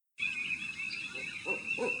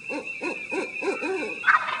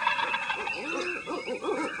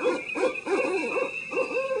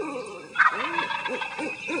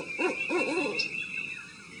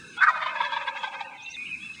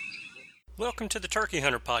Welcome to the Turkey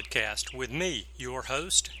Hunter Podcast with me, your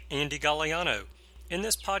host, Andy Galliano. In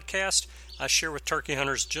this podcast, I share with turkey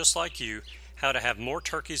hunters just like you how to have more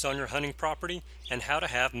turkeys on your hunting property and how to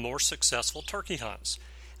have more successful turkey hunts.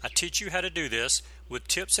 I teach you how to do this with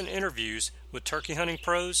tips and interviews with turkey hunting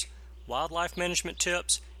pros, wildlife management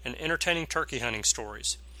tips, and entertaining turkey hunting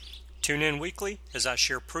stories. Tune in weekly as I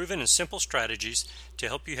share proven and simple strategies to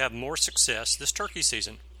help you have more success this turkey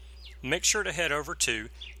season. Make sure to head over to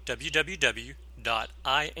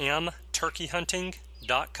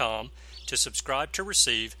www.iamturkeyhunting.com to subscribe to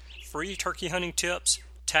receive free turkey hunting tips,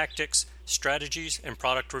 tactics, strategies, and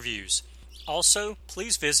product reviews. Also,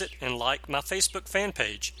 please visit and like my Facebook fan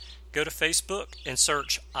page. Go to Facebook and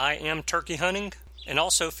search I Am Turkey Hunting, and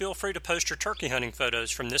also feel free to post your turkey hunting photos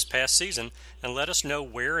from this past season and let us know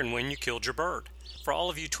where and when you killed your bird. For all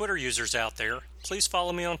of you Twitter users out there, please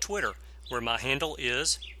follow me on Twitter, where my handle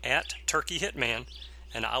is @TurkeyHitman,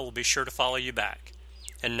 and I will be sure to follow you back.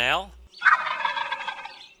 And now,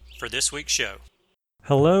 for this week's show.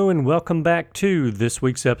 Hello and welcome back to this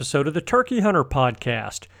week's episode of the Turkey Hunter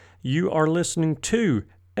Podcast. You are listening to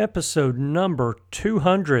episode number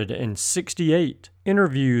 268,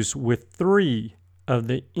 interviews with 3 of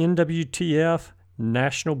the NWTF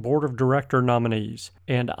National Board of Director nominees.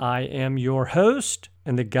 And I am your host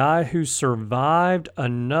and the guy who survived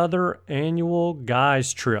another annual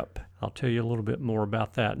guys trip. I'll tell you a little bit more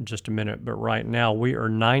about that in just a minute, but right now we are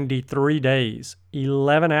 93 days,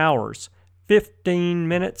 11 hours, 15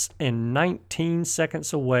 minutes, and 19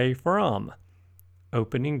 seconds away from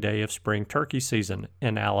opening day of spring turkey season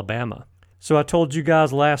in Alabama. So I told you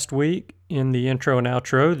guys last week in the intro and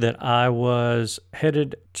outro that I was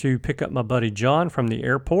headed to pick up my buddy John from the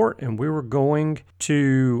airport, and we were going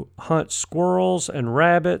to hunt squirrels and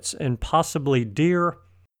rabbits and possibly deer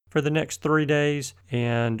for the next 3 days.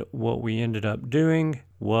 And what we ended up doing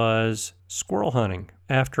was squirrel hunting.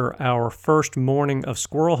 After our first morning of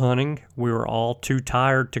squirrel hunting, we were all too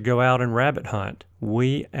tired to go out and rabbit hunt.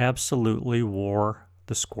 We absolutely wore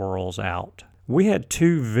the squirrels out. We had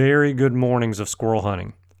 2 very good mornings of squirrel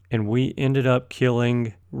hunting, and we ended up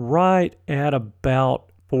killing right at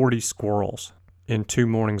about 40 squirrels in 2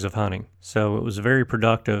 mornings of hunting. So it was very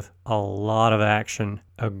productive, a lot of action,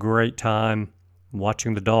 a great time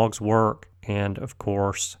watching the dogs work, and of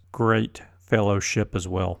course, great fellowship as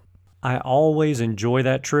well. I always enjoy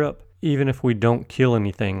that trip. Even if we don't kill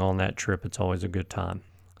anything on that trip, it's always a good time.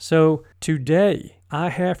 So today, I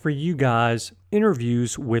have for you guys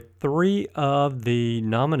interviews with 3 of the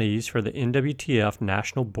nominees for the NWTF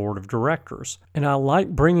National Board of Directors. And I like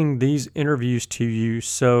bringing these interviews to you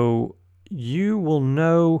so you will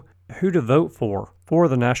know who to vote for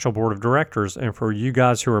the National Board of Directors. And for you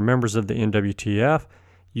guys who are members of the NWTF,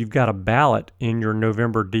 you've got a ballot in your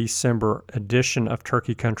November-December edition of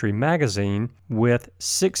Turkey Country magazine with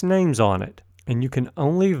 6 names on it. And you can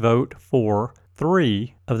only vote for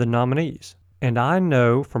 3 of the nominees. And I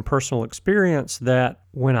know from personal experience that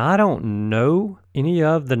when I don't know any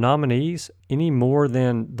of the nominees any more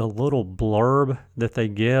than the little blurb that they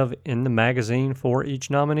give in the magazine for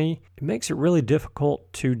each nominee, it makes it really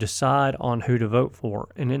difficult to decide on who to vote for.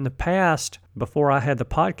 And in the past, before I had the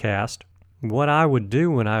podcast, what I would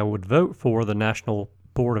do when I would vote for the National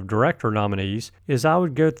Board of Director nominees is I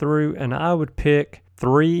would go through and I would pick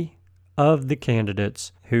 3 of the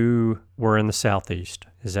candidates who were in the Southeast.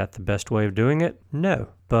 Is that the best way of doing it? No,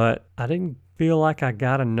 but I didn't feel like I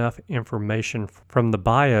got enough information from the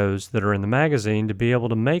bios that are in the magazine to be able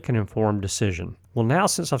to make an informed decision. Well, now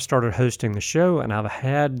since I've started hosting the show and I've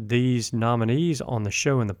had these nominees on the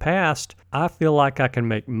show in the past, I feel like I can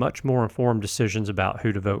make much more informed decisions about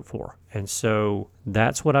who to vote for. And so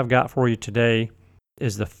that's what I've got for you today,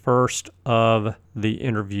 is the first of the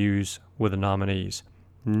interviews with the nominees.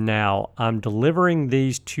 Now, I'm delivering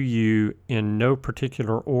these to you in no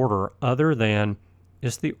particular order other than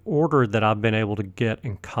it's the order that I've been able to get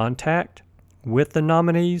in contact with the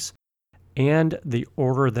nominees and the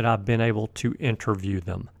order that I've been able to interview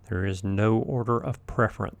them. There is no order of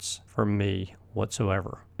preference for me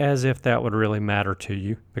whatsoever, as if that would really matter to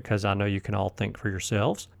you, because I know you can all think for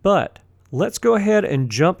yourselves. But let's go ahead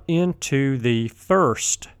and jump into the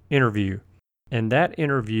first interview. And that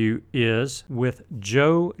interview is with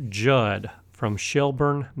Joe Judd from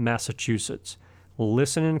Shelburne, Massachusetts.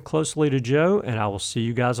 Listen in closely to Joe, and I will see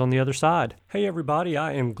you guys on the other side. Hey everybody,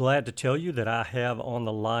 I am glad to tell you that I have on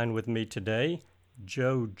the line with me today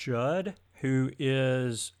Joe Judd, who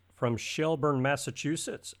is from Shelburne,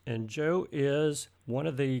 Massachusetts. And Joe is one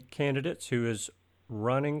of the candidates who is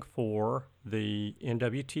running for the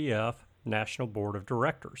NWTF National Board of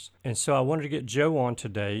Directors. And so I wanted to get Joe on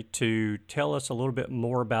today to tell us a little bit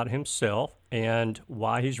more about himself and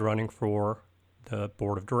why he's running for the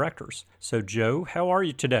Board of Directors. So, Joe, how are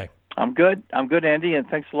you today? I'm good. I'm good, Andy, and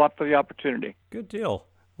thanks a lot for the opportunity. Good deal.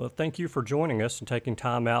 Well, thank you for joining us and taking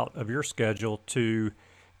time out of your schedule to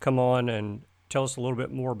come on and tell us a little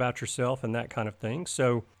bit more about yourself and that kind of thing.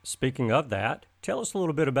 So, speaking of that, tell us a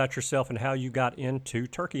little bit about yourself and how you got into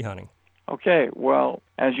turkey hunting. Okay, well,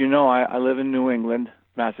 as you know, I live in New England,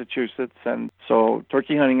 Massachusetts, and so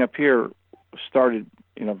turkey hunting up here started,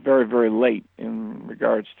 very, very late in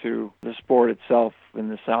regards to the sport itself in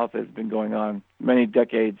the South. It's been going on many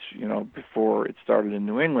decades, before it started in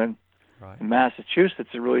New England. Right. In Massachusetts,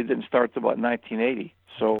 it really didn't start until about 1980.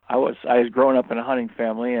 So I was growing up in a hunting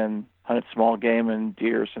family and hunted small game and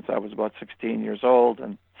deer since I was about 16 years old.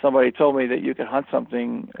 And somebody told me that you could hunt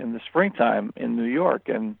something in the springtime in New York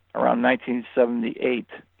and around 1978.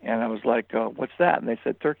 And I was like, what's that? And they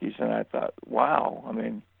said turkeys. And I thought, wow. I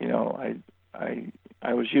mean,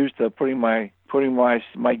 I was used to putting my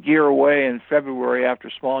gear away in February after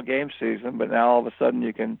small game season, but now all of a sudden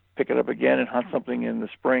you can pick it up again and hunt something in the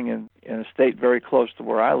spring in a state very close to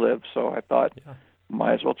where I live. So I thought,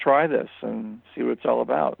 might as well try this and see what it's all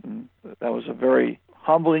about. And that was a very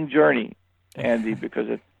humbling journey, Andy, because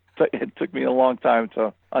it took me a long time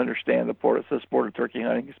to understand the sport of turkey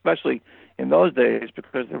hunting, especially in those days,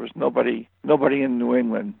 because there was nobody in New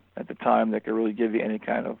England at the time that could really give you any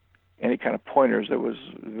kind of pointers. There was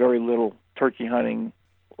very little turkey hunting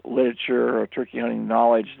literature or turkey hunting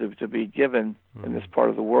knowledge to be given in this part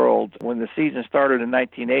of the world. When the season started in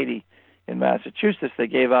 1980 in Massachusetts,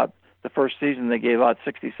 the first season they gave out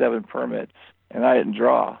 67 permits, and I didn't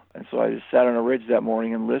draw. And so I just sat on a ridge that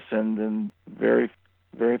morning and listened, and very,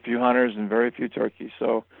 very few hunters and very few turkeys.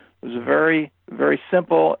 So it was a very, very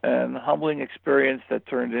simple and humbling experience that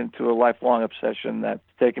turned into a lifelong obsession that's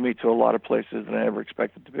taken me to a lot of places that I never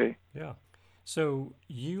expected to be. Yeah. So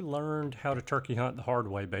you learned how to turkey hunt the hard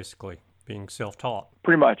way, basically, being self-taught.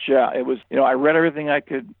 Pretty much, yeah. It was, I read everything I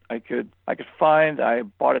could find. I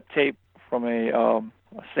bought a tape from a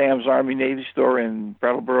Sam's Army Navy store in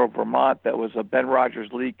Brattleboro, Vermont. That was a Ben Rogers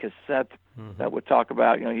Lee cassette that would talk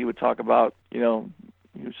about, he would talk about, he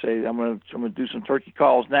would say, I'm gonna do some turkey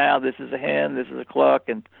calls now. This is a hen, this is a cluck,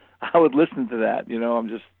 and I would listen to that. I'm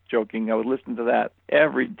just joking. I would listen to that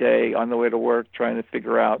every day on the way to work, trying to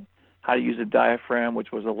figure out how to use a diaphragm,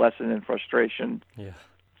 which was a lesson in frustration. Yeah.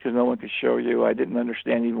 Because no one could show you. I didn't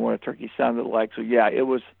understand even what a turkey sounded like. So yeah, it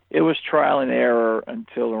was trial and error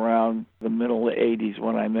until around the middle of the 80s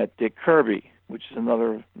when I met Dick Kirby, which is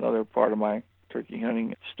another part of my turkey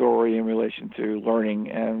hunting story in relation to learning.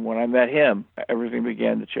 And when I met him, everything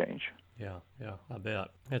began to change. Yeah, I bet.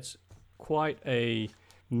 It's quite a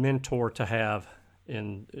mentor to have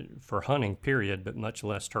for hunting, period, but much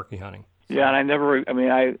less turkey hunting. So. Yeah, and I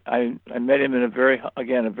met him in a very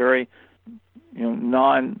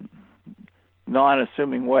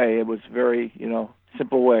non-assuming way. It was very,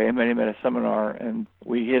 simple way. I met him at a seminar, and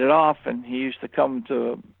we hit it off, and he used to come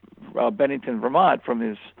to Bennington, Vermont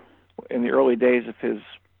in the early days of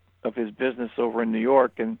his business over in New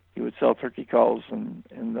York, and he would sell turkey calls in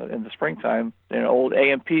the springtime in an old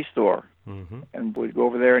A&P store. Mm-hmm. And we'd go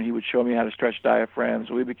over there, and he would show me how to stretch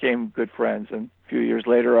diaphragms. We became good friends, and a few years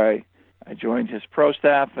later, I joined his pro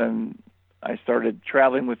staff, and I started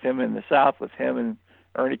traveling with him in the South with him and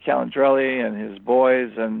Ernie Calandrelli and his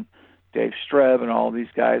boys and Dave Streb and all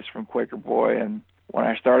these guys from Quaker Boy. And when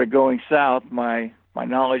I started going south, my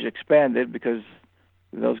knowledge expanded because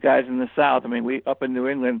those guys in the South, we up in New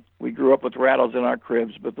England, we grew up with rattles in our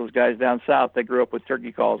cribs, but those guys down south, they grew up with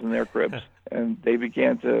turkey calls in their cribs. And they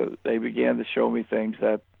began to show me things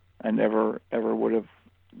that I never ever would have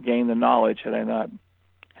gained the knowledge had I not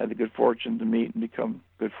had the good fortune to meet and become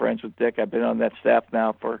good friends with Dick. I've been on that staff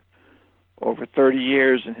now for over 30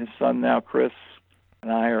 years, and his son now, Chris,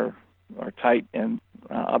 and I are tight, and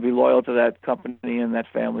I'll be loyal to that company and that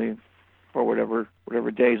family for whatever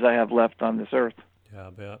days I have left on this earth. Yeah, I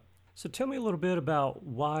bet. So tell me a little bit about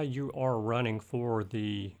why you are running for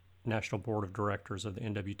the National Board of Directors of the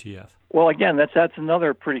NWTF. Well, again, that's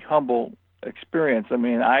another pretty humble experience.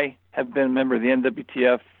 I have been a member of the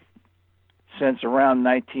NWTF since around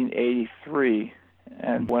 1983,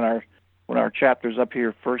 and when our chapters up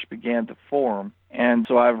here first began to form. And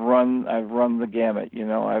so I've run the gamut.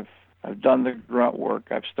 I've done the grunt work.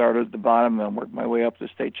 I've started at the bottom and worked my way up to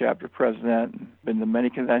state chapter president. And been to many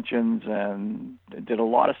conventions and did a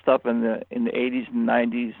lot of stuff in the 80s and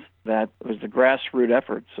 90s that was the grassroots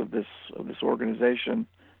efforts of this organization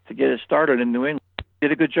to get it started in New England.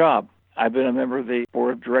 Did a good job. I've been a member of the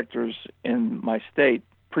board of directors in my state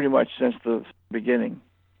pretty much since the beginning.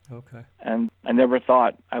 Okay. And I never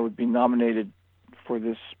thought I would be nominated for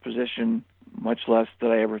this position, much less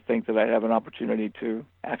did I ever think that I'd have an opportunity to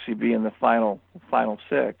actually be in the final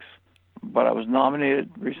six. But I was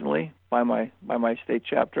nominated recently by my state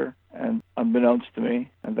chapter, and unbeknownst to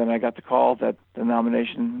me, and then I got the call that the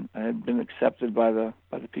nomination had been accepted by the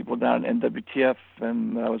people down in NWTF,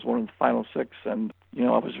 and I was one of the final six. And I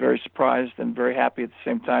was very surprised and very happy at the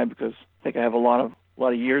same time, because I think I have a lot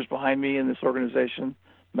of years behind me in this organization.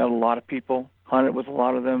 Met a lot of people, hunted with a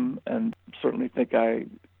lot of them, and certainly think I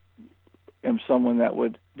am someone that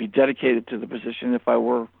would be dedicated to the position if I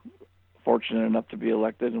were fortunate enough to be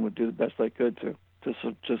elected, and would do the best I could to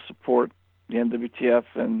support the NWTF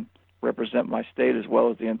and represent my state as well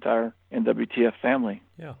as the entire NWTF family.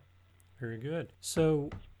 Yeah, very good.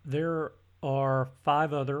 So there are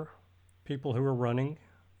 5 other people who are running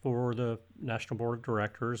for the National Board of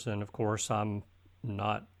Directors, and of course I'm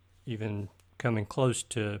not even coming close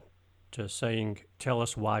to saying, tell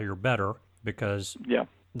us why you're better, because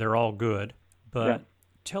they're all good. But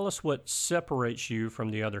tell us what separates you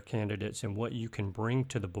from the other candidates and what you can bring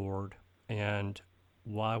to the board, and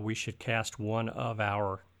why we should cast one of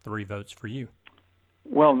our 3 votes for you.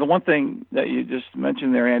 Well, the one thing that you just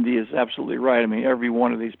mentioned there, Andy, is absolutely right. I mean, every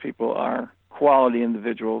one of these people are quality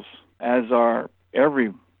individuals, as are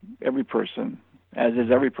every person, as is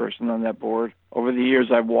every person on that board. Over the years,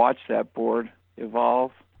 I've watched that board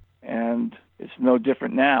evolve, and it's no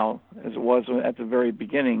different now as it was at the very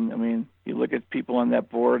beginning. I mean, you look at people on that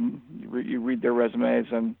board, and you read their resumes,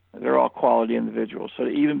 and they're all quality individuals. So to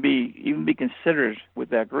even be considered with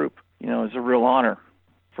that group, is a real honor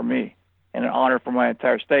for me, and an honor for my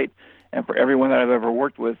entire state, and for everyone that I've ever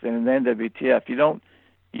worked with in the NWTF. You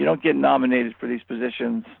don't get nominated for these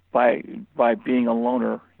positions by being a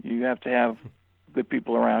loner. You have to have good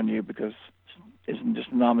people around you, because it isn't just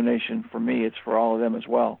a nomination for me, it's for all of them as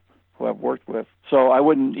well, who I've worked with. So I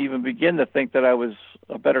wouldn't even begin to think that I was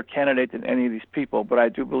a better candidate than any of these people, but I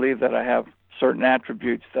do believe that I have certain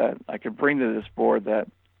attributes that I could bring to this board that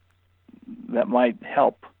might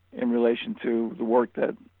help in relation to the work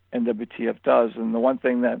that NWTF does. And the one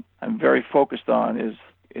thing that I'm very focused on is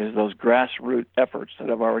those grassroots efforts that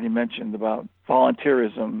I've already mentioned about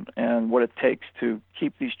volunteerism, and what it takes to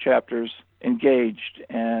keep these chapters engaged,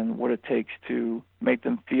 and what it takes to make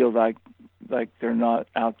them feel like they're not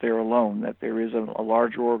out there alone, that there is a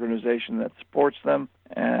larger organization that supports them,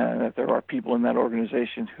 and that there are people in that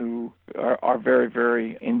organization who are very,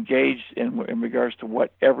 very engaged in regards to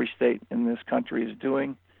what every state in this country is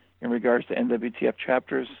doing in regards to NWTF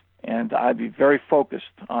chapters. And I'd be very focused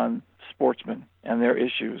on sportsmen and their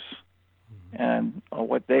issues, and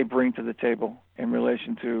what they bring to the table in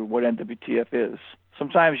relation to what NWTF is.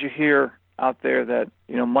 Sometimes you hear out there that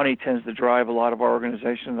money tends to drive a lot of our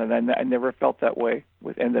organizations, and I never felt that way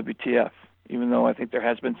with NWTF, even though I think there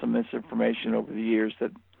has been some misinformation over the years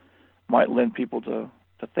that might lend people to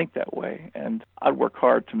think that way. And I'd work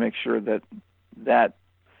hard to make sure that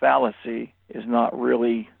fallacy is not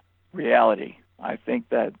really reality. I think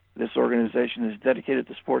that this organization is dedicated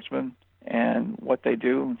to sportsmen and what they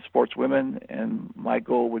do, sportswomen, and my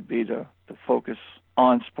goal would be to focus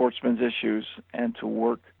on sportsmen's issues and to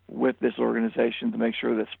work with this organization to make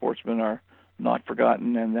sure that sportsmen are not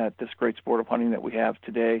forgotten, and that this great sport of hunting that we have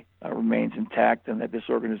today remains intact, and that this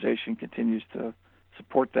organization continues to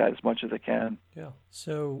support that as much as it can. Yeah,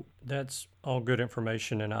 so that's all good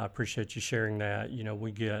information, and I appreciate you sharing that.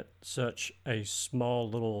 We get such a small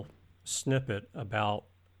little snippet about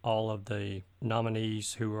all of the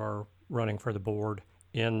nominees who are running for the board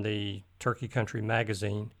in the Turkey Country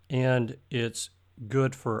magazine, and it's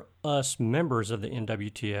good for us members of the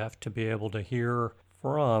NWTF to be able to hear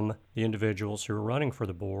from the individuals who are running for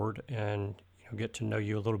the board, and get to know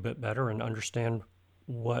you a little bit better and understand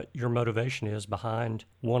what your motivation is behind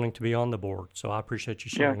wanting to be on the board. So I appreciate you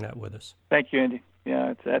sharing that with us. Thank you, Andy.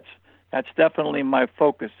 Yeah, that's definitely my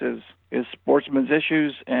focus is sportsmen's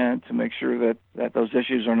issues, and to make sure that those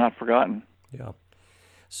issues are not forgotten. Yeah.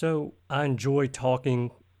 So I enjoy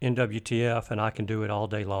talking NWTF, and I can do it all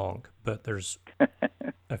day long, but there's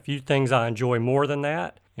a few things I enjoy more than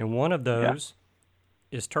that, and one of those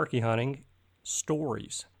is turkey hunting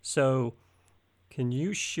stories. So can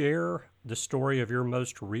you share the story of your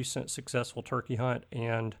most recent successful turkey hunt,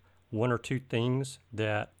 and 1 or 2 things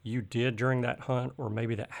that you did during that hunt, or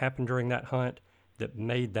maybe that happened during that hunt, that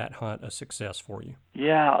made that hunt a success for you?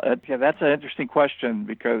 Yeah, that's an interesting question,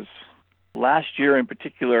 because last year in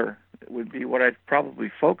particular would be what I'd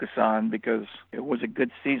probably focus on, because it was a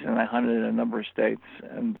good season. I hunted in a number of states,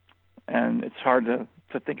 and it's hard to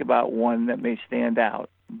think about one that may stand out.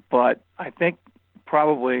 But I think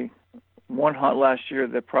probably one hunt last year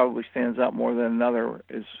that probably stands out more than another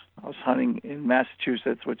is I was hunting in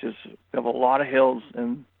Massachusetts, which is we have a lot of hills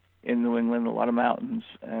in New England, a lot of mountains,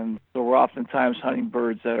 and so we're oftentimes hunting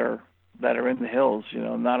birds that are in the hills.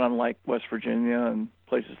 Not unlike West Virginia and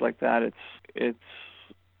places like that. It's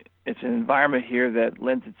an environment here that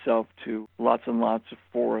lends itself to lots and lots of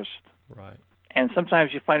forest. Right. And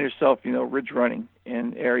sometimes you find yourself, ridge running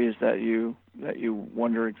in areas that you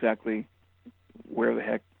wonder exactly where the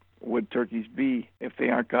heck would turkeys be if they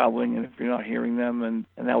aren't gobbling and if you're not hearing them. And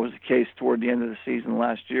that was the case toward the end of the season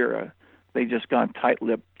last year. They just gone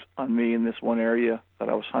tight-lipped on me in this one area that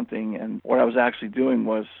I was hunting. And what I was actually doing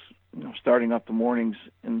was, starting up the mornings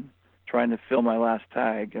and trying to fill my last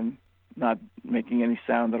tag and not making any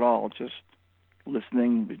sound at all, just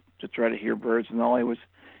listening to try to hear birds. And all I was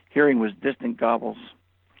hearing was distant gobbles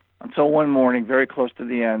until one morning, very close to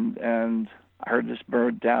the end, and I heard this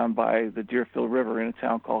bird down by the Deerfield River in a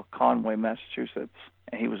town called Conway, Massachusetts.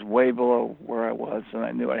 And he was way below where I was, and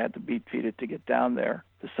I knew I had to beat feed it to get down there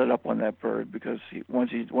to set up on that bird because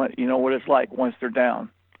once you know what it's like once they're down.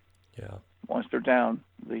 Yeah. Once they're down,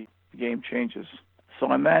 the game changes. So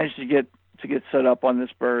I managed to get set up on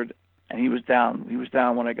this bird, and he was down. He was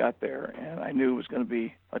down when I got there, and I knew it was going to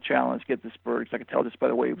be a challenge to get this bird because I could tell just by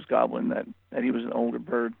the way he was gobbling that he was an older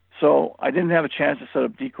bird. So I didn't have a chance to set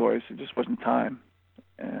up decoys. It just wasn't time.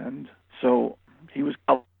 And so he was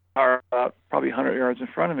about probably 100 yards in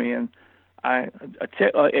front of me, and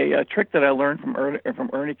a trick that I learned from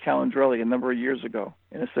Ernie Calandrelli a number of years ago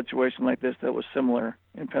in a situation like this that was similar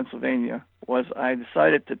in Pennsylvania was I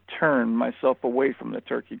decided to turn myself away from the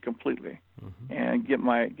turkey completely and get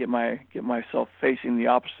myself facing the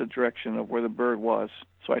opposite direction of where the bird was.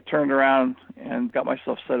 So I turned around and got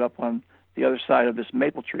myself set up on the other side of this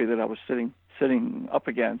maple tree that I was sitting up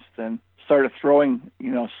against and started throwing,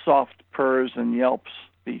 soft purrs and yelps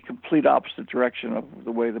the complete opposite direction of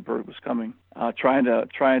the way the bird was coming, trying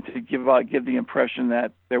to give the impression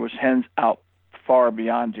that there was hens out far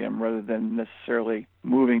beyond him rather than necessarily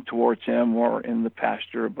moving towards him or in the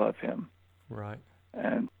pasture above him. Right.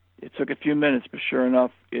 And it took a few minutes, but sure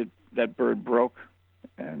enough, that bird broke.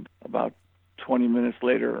 And about 20 minutes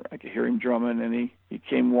later, I could hear him drumming, and he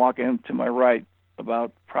came walking to my right,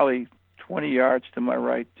 about probably 20 yards to my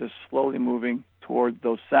right, just slowly moving toward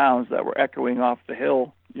those sounds that were echoing off the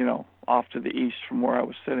hill, off to the east from where I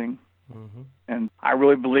was sitting. Mm-hmm. And I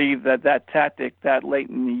really believe that tactic that late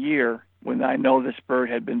in the year, when I know this bird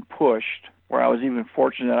had been pushed, where I was even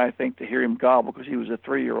fortunate, I think, to hear him gobble because he was a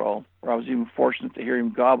 3-year-old, where I was even fortunate to hear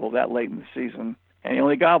him gobble that late in the season. And he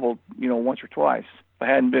only gobbled, once or twice. If I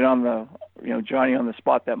hadn't been on the, Johnny on the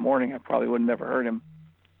spot that morning, I probably would have never heard him.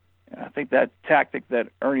 And I think that tactic that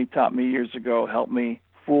Ernie taught me years ago helped me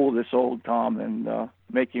fool this old Tom and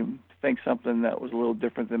make him think something that was a little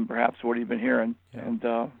different than perhaps what he'd been hearing. Yeah.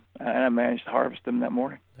 And I managed to harvest him that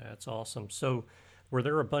morning. That's awesome. So were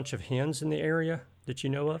there a bunch of hens in the area that you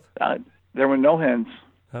know of? There were no hens.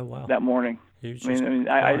 Oh, wow. That morning. I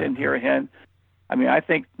didn't hear a hen. I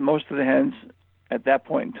think most of the hens at that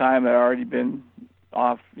point in time had already been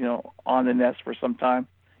off, on the nest for some time.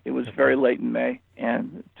 It was very late in May.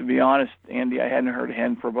 And to be honest, Andy, I hadn't heard a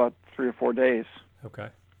hen for about 3 or 4 days. Okay.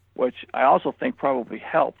 Which I also think probably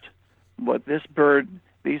helped. But this bird,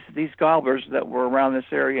 these gobblers that were around this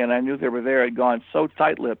area, and I knew they were there, had gone so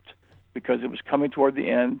tight-lipped because it was coming toward the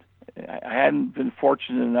end. I hadn't been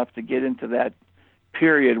fortunate enough to get into that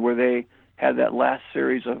period where they had that last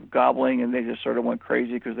series of gobbling and they just sort of went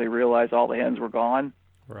crazy because they realized all the hens were gone.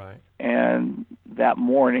 Right. And that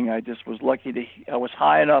morning I just was lucky I was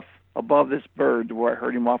high enough above this bird to where I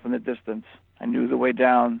heard him off in the distance. I knew the way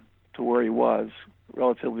down to where he was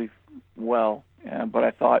relatively well, but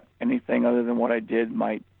I thought anything other than what I did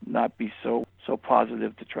might not be so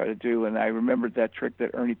positive to try to do. And I remembered that trick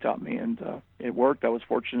that Ernie taught me, and it worked. I was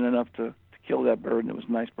fortunate enough to kill that bird, and it was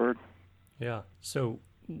a nice bird. Yeah. So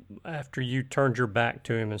after you turned your back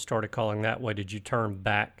to him and started calling that way, did you turn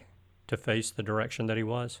back to face the direction that he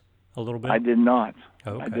was a little bit? I did not.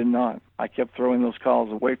 Okay. I did not. I kept throwing those calls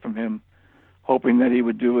away from him, hoping that he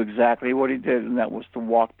would do exactly what he did, and that was to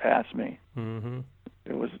walk past me. Mm-hmm.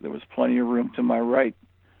 There was plenty of room to my right,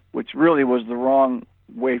 which really was the wrong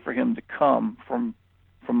way for him to come from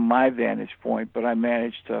my vantage point, but I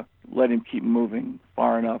managed to let him keep moving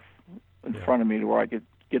far enough in front of me to where I could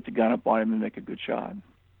get the gun up on him and make a good shot.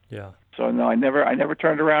 Yeah. So no, I never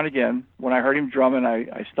turned around again. When I heard him drumming,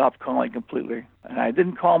 I stopped calling completely, and I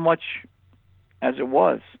didn't call much as it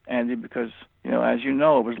was, Andy, because as you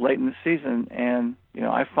know, it was late in the season, and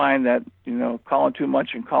I find that calling too much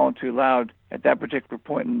and calling too loud at that particular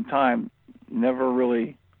point in time never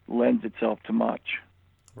really lends itself to much.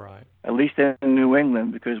 Right. At least in New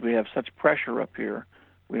England, because we have such pressure up here.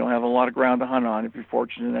 We don't have a lot of ground to hunt on. If you're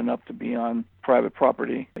fortunate enough to be on private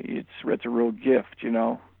property, it's a real gift, you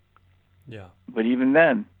know. Yeah. But even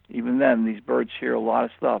then, these birds hear a lot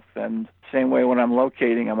of stuff. And same way when I'm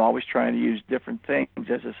locating, I'm always trying to use different things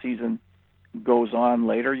as the season goes on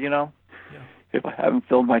later, you know. Yeah. If I haven't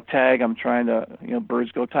filled my tag, I'm trying to,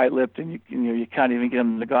 birds go tight-lipped and you can't even get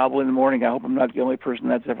them to gobble in the morning. I hope I'm not the only person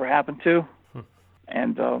that's ever happened to.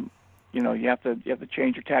 And, you have to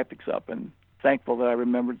change your tactics up. And thankful that I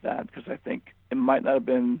remembered that, because I think it might not have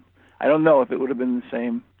been, I don't know if it would have been the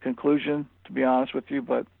same conclusion, to be honest with you,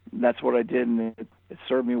 but that's what I did, and it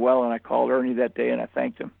served me well. And I called Ernie that day and I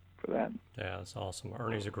thanked him for that. Yeah, that's awesome.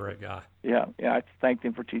 Ernie's a great guy. Yeah, I thanked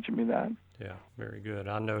him for teaching me that. Yeah, very good.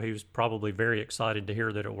 I know he was probably very excited to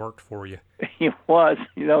hear that it worked for you. He was.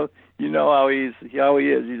 You know how he is.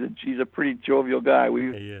 He's a pretty jovial guy.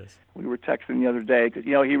 He is. We were texting the other day because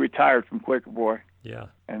he retired from Quaker Boy. Yeah.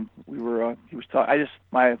 And we were. He was talking.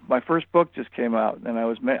 My first book just came out, and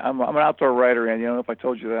I'm an outdoor writer, and I don't know if I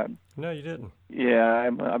told you that. No, you didn't. Yeah,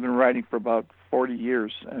 I've been writing for about 40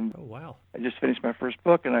 years, and oh wow. I just finished my first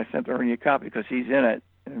book, and I sent Ernie a copy because he's in it,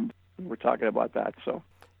 and we were talking about that. So.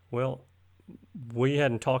 Well, we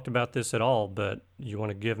hadn't talked about this at all, but you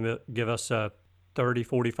want to give us a 30,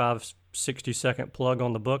 45, 60-second plug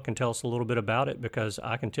on the book and tell us a little bit about it, because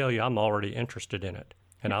I can tell you I'm already interested in it,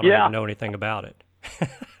 and I don't even know anything about it.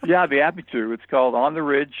 Yeah, I'd be happy to. It's called On the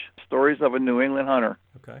Ridge, Stories of a New England Hunter.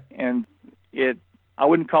 Okay. And I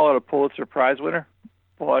wouldn't call it a Pulitzer Prize winner,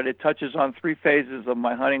 but it touches on 3 phases of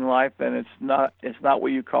my hunting life, and it's not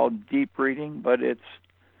what you call deep reading, but it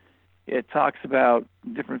talks about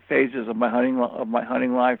different phases of my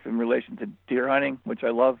hunting life in relation to deer hunting, which I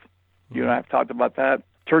love. Mm-hmm. You and I have talked about that.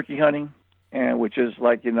 Turkey hunting, and which is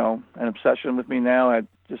like an obsession with me now.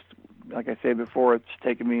 Like I said before, it's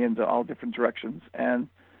taken me into all different directions, and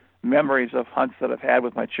memories of hunts that I've had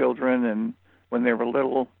with my children and when they were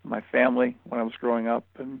little, my family when I was growing up,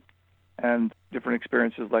 and different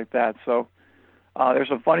experiences like that. So there's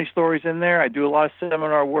some funny stories in there. I do a lot of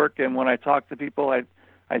seminar work, and when I talk to people, I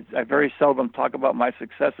very seldom talk about my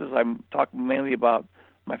successes. I'm talking mainly about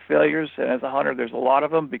my failures, and as a hunter, there's a lot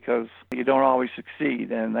of them because you don't always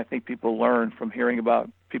succeed, and I think people learn from hearing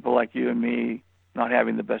about people like you and me not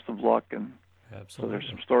having the best of luck, and absolutely. So there's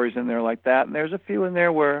some stories in there like that, and there's a few in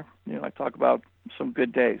there where I talk about some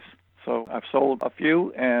good days. So I've sold a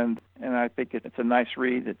few, and I think it's a nice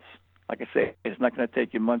read. It's like I say, it's not going to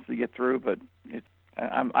take you months to get through, but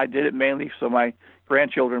I did it mainly so my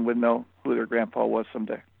grandchildren would know who their grandpa was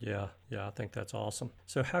someday. Yeah, I think that's awesome.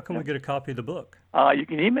 So how can we get a copy of the book? You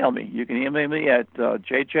can email me. You can email me at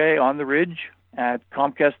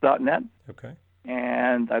jjontheridge@comcast.net. Okay.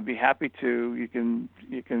 And I'd be happy to. You can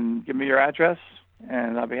give me your address,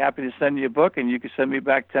 and I'll be happy to send you a book, and you can send me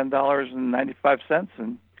back $10.95,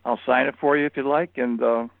 and I'll sign it for you if you'd like. And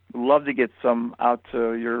love to get some out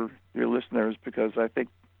to your listeners, because I think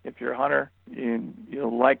if you're a hunter,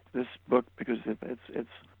 you'll like this book, because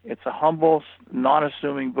it's a humble,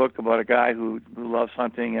 non-assuming book about a guy who loves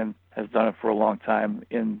hunting and has done it for a long time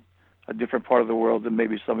in a different part of the world than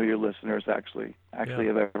maybe some of your listeners actually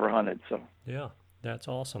have ever hunted. So yeah, that's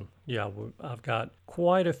awesome. Yeah, I've got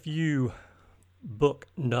quite a few book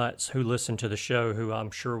nuts who listen to the show who I'm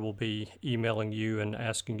sure will be emailing you and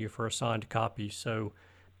asking you for a signed copy. So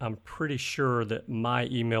I'm pretty sure that my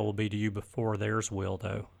email will be to you before theirs will,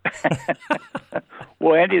 though.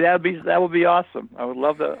 Well, Andy, that would be awesome. I'd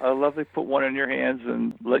love to put one in your hands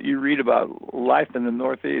and let you read about life in the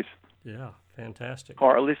Northeast. Yeah, fantastic.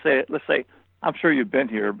 Or let's say, I'm sure you've been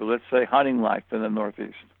here, but let's say hunting life in the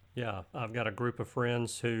Northeast. Yeah, I've got a group of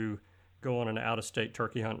friends who go on an out-of-state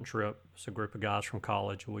turkey hunting trip. It's a group of guys from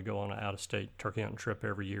college, and we go on an out-of-state turkey hunting trip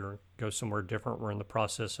every year, go somewhere different. We're in the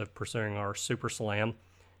process of pursuing our Super Slam.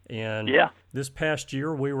 And this past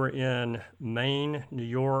year, we were in Maine, New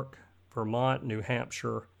York, Vermont, New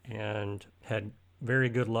Hampshire, and had very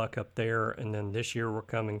good luck up there. And then this year, we're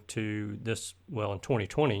coming to in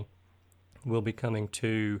 2020, we'll be coming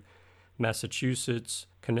to Massachusetts,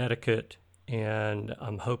 Connecticut, and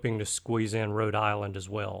I'm hoping to squeeze in Rhode Island as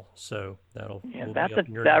well. So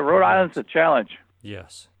that Rhode Island's a challenge.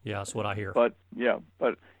 Yes, that's what I hear. But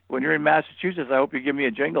when you're in Massachusetts, I hope you give me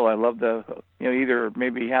a jingle. I'd love to, either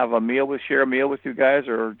maybe share a meal with you guys,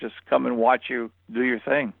 or just come and watch you do your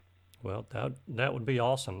thing. Well, that would be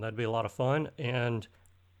awesome. That'd be a lot of fun. And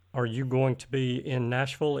are you going to be in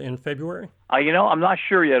Nashville in February? I'm not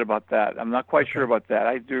sure yet about that. I'm not quite sure about that.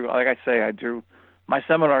 I do. My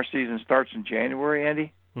seminar season starts in January,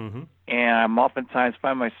 Andy. Mm-hmm. And I'm oftentimes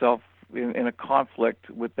find myself in a conflict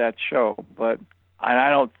with that show. But I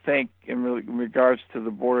don't think in regards to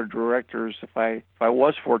the board of directors, if I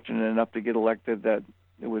was fortunate enough to get elected, that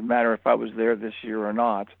it would matter if I was there this year or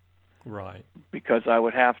not. Right. Because I'll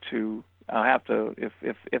have to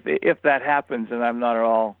if that happens and I'm not at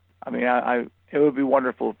all. I mean, it would be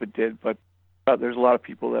wonderful if it did, but there's a lot of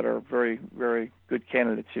people that are very, very good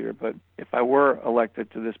candidates here. But if I were elected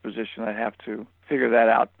to this position, I'd have to figure that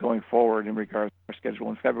out going forward in regards to our schedule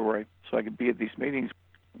in February, so I could be at these meetings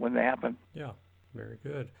when they happen. Yeah, very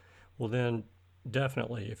good. Well, then,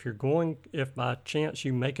 definitely, if by chance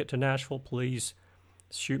you make it to Nashville, please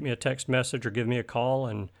shoot me a text message or give me a call,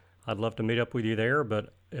 and I'd love to meet up with you there.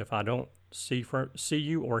 But if I don't see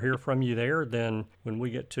you or hear from you there, then when we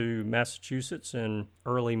get to Massachusetts in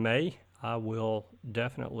early May, I will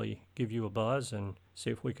definitely give you a buzz and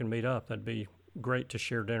see if we can meet up. That'd be great to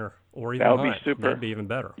share dinner or even that would hunt. Be super. That'd be even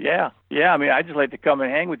better. Yeah. I mean, I just like to come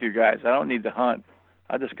and hang with you guys. I don't need to hunt.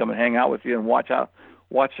 I just come and hang out with you and watch how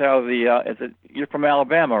you're from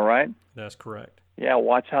Alabama, right? That's correct. Yeah,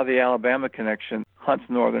 watch how the Alabama connection hunts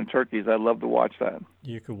northern turkeys. I'd love to watch that.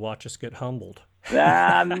 You could watch us get humbled.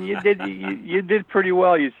 You did pretty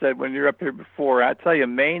well. You said when you're up here before. I tell you,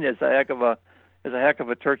 Maine is a heck of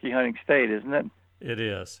a turkey hunting state, isn't it? It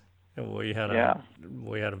is. We had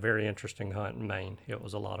a very interesting hunt in Maine. It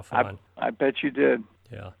was a lot of fun. I bet you did.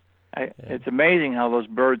 Yeah. It's amazing how those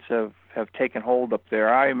birds have taken hold up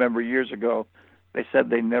there. I remember years ago, they said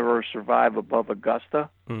they never survive above Augusta.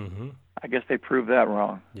 Mm-hmm. I guess they proved that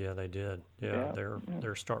wrong. Yeah, they did. Yeah.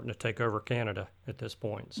 They're starting to take over Canada at this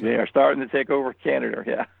point. So. They are starting to take over Canada,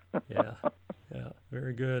 yeah. Yeah,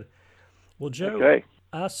 very good. Well, Joe, okay.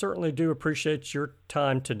 I certainly do appreciate your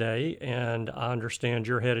time today, and I understand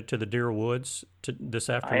you're headed to the Deer Woods this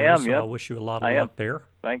afternoon. I am, so I wish you a lot of luck there.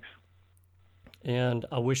 Thanks. And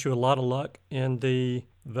I wish you a lot of luck in the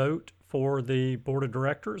vote for the board of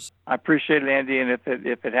directors. I appreciate it, Andy, and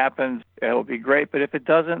if it happens, it'll be great. But if it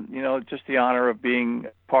doesn't, just the honor of being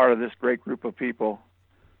part of this great group of people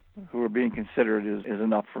who are being considered is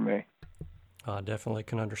enough for me. I definitely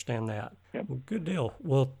can understand that. Yep. Well, good deal.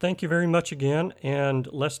 Well, thank you very much again, and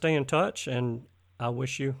let's stay in touch, and I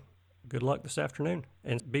wish you good luck this afternoon,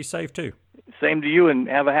 and be safe too. Same to you, and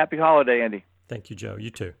have a happy holiday, Andy. Thank you, Joe.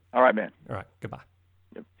 You too. All right, man. All right. Goodbye.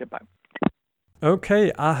 Yep. Goodbye.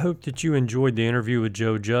 Okay, I hope that you enjoyed the interview with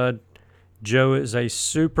Joe Judd. Joe is a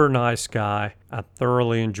super nice guy. I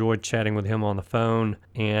thoroughly enjoyed chatting with him on the phone,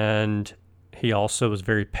 and he also was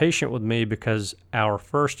very patient with me because our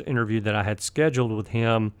first interview that I had scheduled with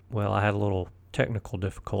him, well, I had a little technical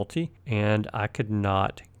difficulty, and I could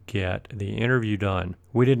not get the interview done.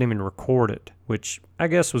 We didn't even record it, which I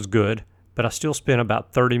guess was good, but I still spent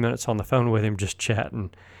about 30 minutes on the phone with him just chatting,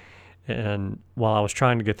 and while I was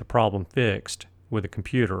trying to get the problem fixed with a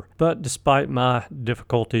computer. But despite my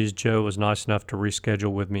difficulties, Joe was nice enough to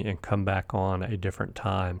reschedule with me and come back on a different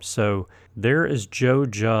time. So there is Joe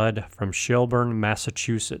Judd from Shelburne,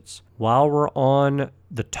 Massachusetts. While we're on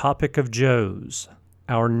the topic of Joes,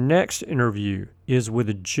 our next interview is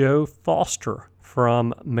with Joe Foster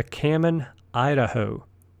from McCammon, Idaho.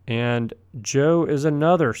 And Joe is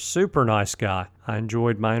another super nice guy. I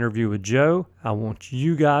enjoyed my interview with Joe. I want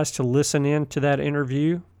you guys to listen in to that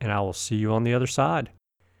interview, and I will see you on the other side.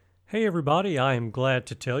 Hey everybody, I am glad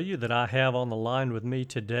to tell you that I have on the line with me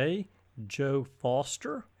today Joe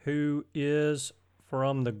Foster, who is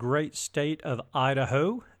from the great state of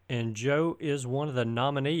Idaho, and Joe is one of the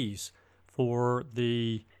nominees for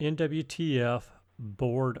the NWTF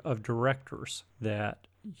Board of Directors that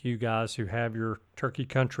you guys who have your Turkey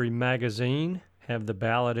Country magazine have the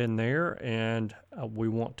ballot in there, and we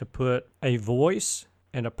want to put a voice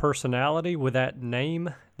and a personality with that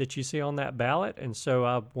name that you see on that ballot. And so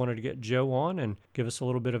I wanted to get Joe on and give us a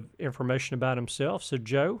little bit of information about himself. So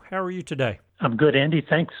Joe, how are you today? I'm good, Andy.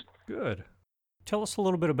 Thanks. Good. Tell us a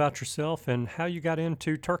little bit about yourself and how you got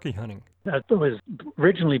into turkey hunting. I was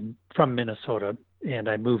originally from Minnesota, and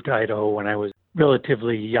I moved to Idaho when I was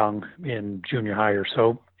relatively young, in junior high or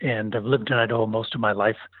so, and I've lived in Idaho most of my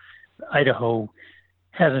life. Idaho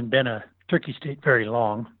hasn't been a turkey state very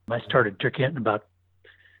long. I started turkey hunting about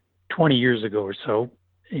 20 years ago or so,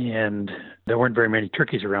 and there weren't very many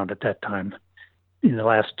turkeys around at that time. In the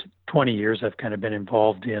last 20 years, I've kind of been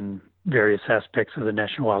involved in various aspects of the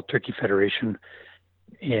National Wild Turkey Federation,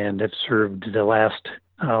 and I've served the last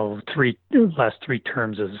three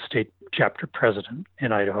terms as a state chapter president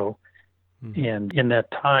in Idaho. Mm-hmm. And in that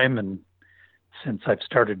time, and since I've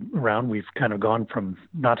started around, we've kind of gone from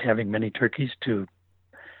not having many turkeys to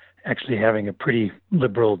actually having a pretty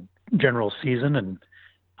liberal general season and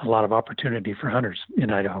a lot of opportunity for hunters in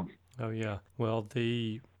Idaho. Oh, yeah. Well,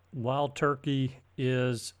 the wild turkey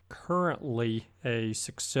is currently a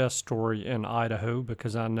success story in Idaho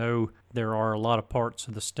because I know there are a lot of parts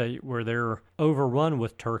of the state where they're overrun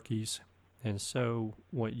with turkeys. And so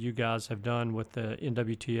what you guys have done with the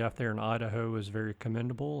NWTF there in Idaho is very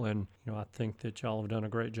commendable. And, I think that y'all have done a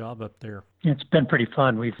great job up there. It's been pretty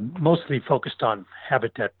fun. We've mostly focused on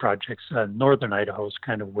habitat projects. Northern Idaho is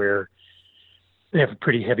kind of where they have a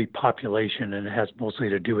pretty heavy population, and it has mostly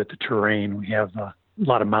to do with the terrain. We have a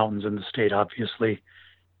lot of mountains in the state, obviously,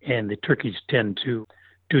 and the turkeys tend to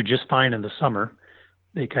do just fine in the summer.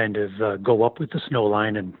 They kind of go up with the snow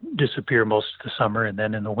line and disappear most of the summer, and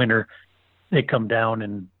then in the winter, they come down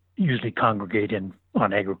and usually congregate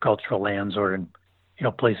on agricultural lands or in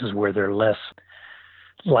places where they're less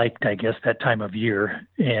liked, I guess, that time of year.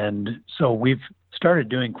 And so we've started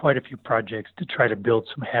doing quite a few projects to try to build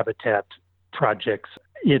some habitat projects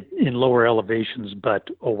in lower elevations, but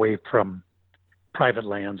away from private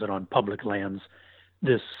lands and on public lands.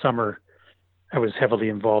 This summer, I was heavily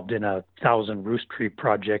involved in a 1,000 roost tree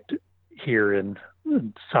project here in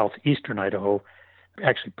southeastern Idaho,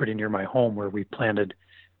 actually pretty near my home, where we planted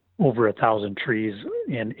over 1,000 trees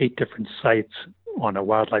in 8 different sites on a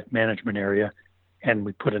wildlife management area. And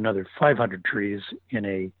we put another 500 trees in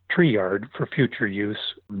a tree yard for future use.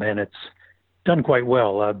 And it's done quite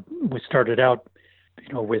well. We started out,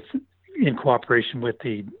 in cooperation with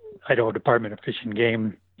the Idaho Department of Fish and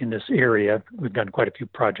Game in this area. We've done quite a few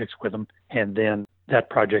projects with them. And then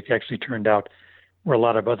that project actually turned out where a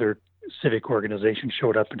lot of other civic organizations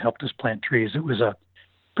showed up and helped us plant trees. It was a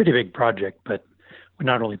pretty big project, but we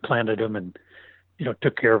not only planted them and,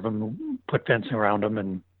 took care of them, put fencing around them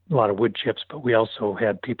and a lot of wood chips, but we also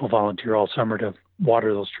had people volunteer all summer to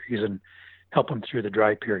water those trees and help them through the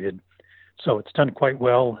dry period. So it's done quite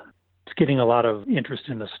well. It's getting a lot of interest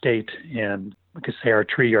in the state. And like I say, our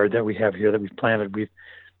tree yard that we have here that we've planted, we've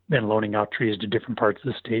been loaning out trees to different parts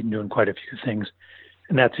of the state and doing quite a few things.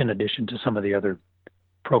 And that's in addition to some of the other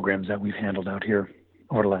programs that we've handled out here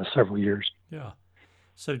over the last several years. Yeah.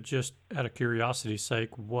 So just out of curiosity's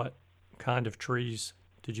sake, what kind of trees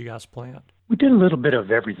did you guys plant? We did a little bit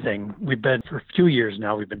of everything. For a few years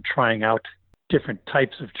now, we've been trying out different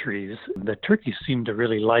types of trees. The turkeys seem to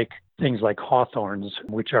really like things like hawthorns,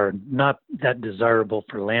 which are not that desirable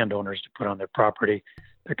for landowners to put on their property.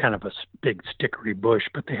 They're kind of a big stickery bush,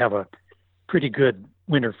 but they have a pretty good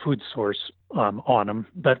winter food source on them.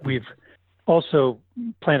 But we've also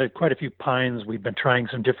planted quite a few pines. We've been trying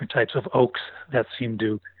some different types of oaks that seem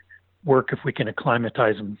to work if we can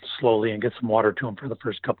acclimatize them slowly and get some water to them for the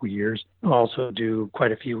first couple of years. We'll also do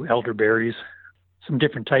quite a few elderberries, some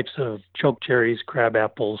different types of choke cherries, crab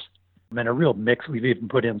apples, and a real mix. We've even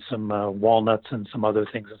put in some walnuts and some other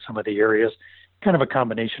things in some of the areas. Kind of a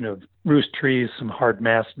combination of roost trees, some hard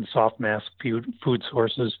mass and soft mass food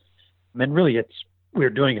sources. And really we're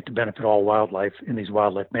doing it to benefit all wildlife in these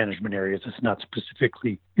wildlife management areas. It's not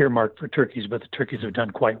specifically earmarked for turkeys, but the turkeys have done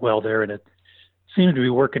quite well there, and it seems to be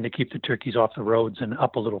working to keep the turkeys off the roads and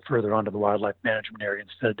up a little further onto the wildlife management area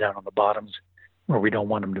instead of down on the bottoms where we don't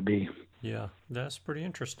want them to be. Yeah, that's pretty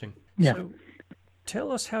interesting. Yeah. So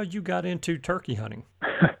tell us how you got into turkey hunting.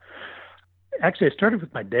 Actually, I started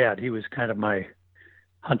with my dad. He was kind of my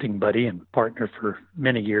hunting buddy and partner for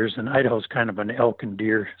many years, and Idaho's kind of an elk and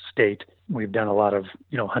deer state. We've done a lot of,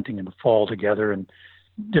 hunting in the fall together and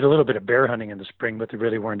did a little bit of bear hunting in the spring, but there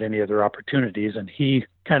really weren't any other opportunities. And he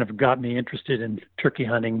kind of got me interested in turkey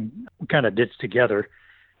hunting. We kind of did it together.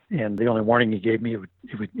 And the only warning he gave me,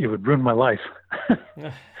 it would ruin my life.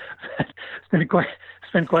 It's been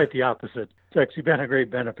quite the opposite. It's actually been a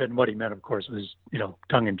great benefit. And what he meant, of course, was,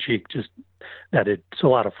 tongue in cheek, just that it's a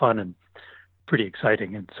lot of fun and pretty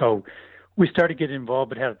exciting. And so we started getting involved,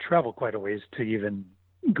 but had to travel quite a ways to even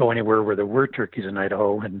go anywhere where there were turkeys in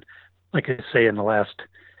Idaho. And like I say, in the last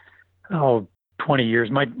 20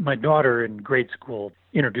 years, my daughter in grade school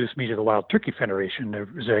introduced me to the Wild Turkey Federation. There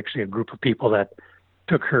was actually a group of people that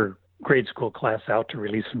took her grade school class out to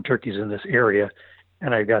release some turkeys in this area.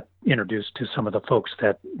 And I got introduced to some of the folks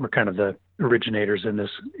that were kind of the originators in this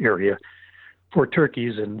area for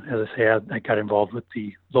turkeys. And as I say, I got involved with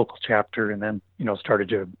the local chapter and then, started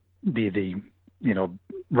to be the,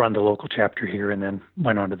 run the local chapter here and then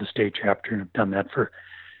went on to the state chapter and have done that for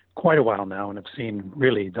quite a while now. And I've seen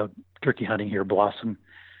really the turkey hunting here blossom.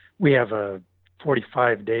 We have a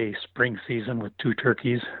 45-day spring season with 2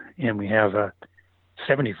 turkeys, and we have a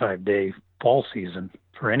 75-day fall season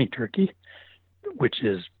for any turkey, which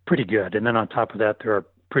is pretty good. And then on top of that, there are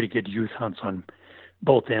pretty good youth hunts on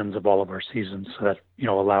both ends of all of our seasons so that,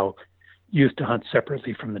 allow youth to hunt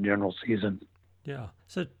separately from the general season. Yeah.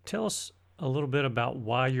 So tell us a little bit about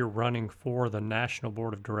why you're running for the National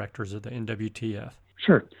Board of Directors of the NWTF?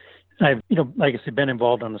 Sure. I've, like I said, been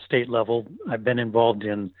involved on the state level. I've been involved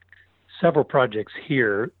in several projects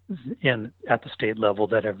here at the state level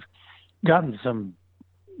that have gotten some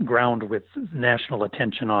ground with national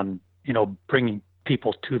attention on, bringing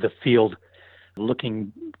people to the field,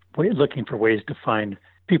 looking for ways to find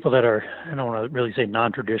people that are, I don't want to really say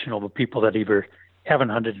non-traditional, but people that either haven't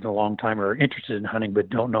hunted in a long time or are interested in hunting but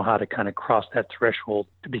don't know how to kind of cross that threshold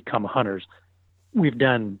to become hunters. We've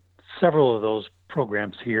done several of those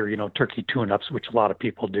programs here, turkey tune-ups, which a lot of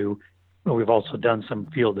people do. But we've also done some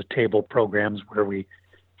field-to-table programs where we,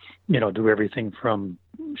 do everything from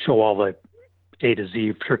show all the A to Z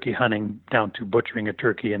of turkey hunting down to butchering a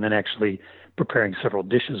turkey and then actually preparing several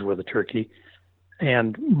dishes with a turkey.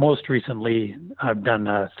 And most recently, I've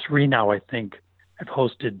done 3 now, I think. I've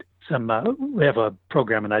hosted some, we have a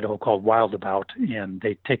program in Idaho called Wild About, and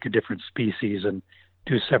they take a different species and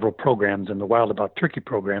do several programs. And the Wild About turkey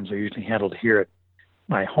programs are usually handled here at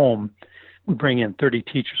my home. We bring in 30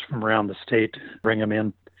 teachers from around the state, bring them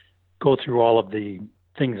in, go through all of the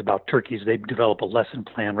things about turkeys. They develop a lesson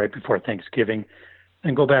plan right before Thanksgiving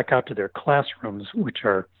and go back out to their classrooms, which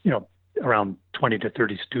are, around 20 to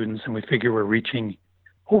 30 students. And we figure we're reaching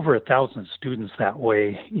over 1,000 students that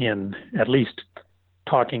way in at least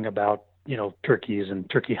talking about, turkeys and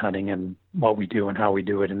turkey hunting and what we do and how we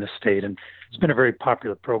do it in this state. And it's been a very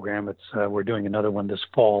popular program. We're doing another one this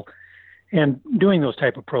fall. And doing those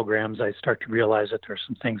type of programs, I start to realize that there are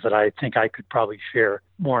some things that I think I could probably share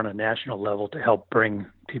more on a national level to help bring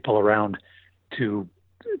people around to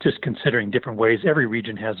just considering different ways. Every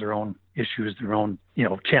region has their own issues, their own,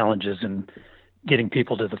 challenges in getting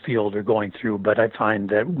people to the field or going through. But I find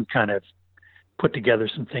that we kind of put together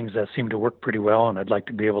some things that seem to work pretty well, and I'd like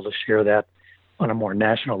to be able to share that on a more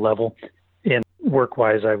national level. And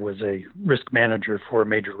work-wise, I was a risk manager for a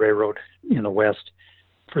major railroad in the West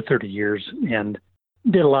for 30 years and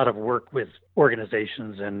did a lot of work with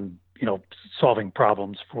organizations and, solving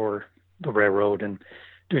problems for the railroad and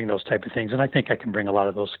doing those type of things. And I think I can bring a lot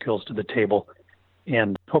of those skills to the table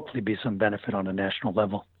and hopefully be some benefit on a national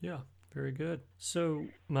level. Yeah, very good. So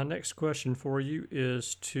my next question for you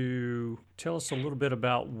is to tell us a little bit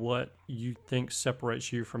about what you think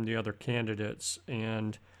separates you from the other candidates.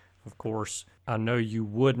 And of course, I know you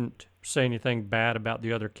wouldn't say anything bad about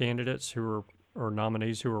the other candidates or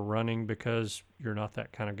nominees who are running because you're not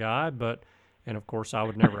that kind of guy. And of course, I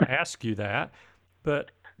would never ask you that.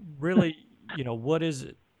 But really, what is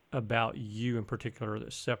it about you in particular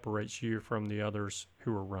that separates you from the others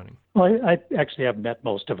who are running? Well, I actually have met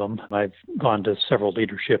most of them. I've gone to several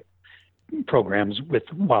leadership programs with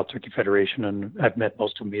Wild Turkey Federation, and I've met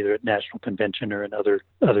most of them either at national convention or in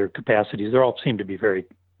other capacities. They all seem to be very,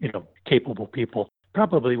 capable people.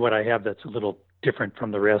 Probably what I have that's a little different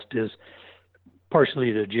from the rest is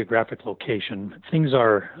partially the geographic location. Things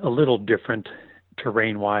are a little different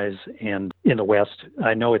terrain-wise and in the West.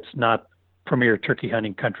 I know it's not premier turkey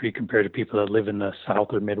hunting country compared to people that live in the South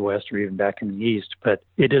or Midwest or even back in the East, but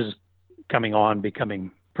it is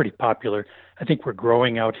becoming pretty popular. I think we're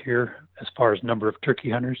growing out here as far as number of turkey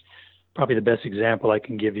hunters. Probably the best example I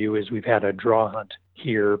can give you is we've had a draw hunt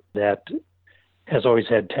here that has always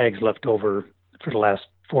had tags left over for the last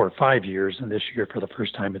 4 or 5 years, and this year for the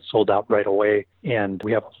first time it sold out right away. And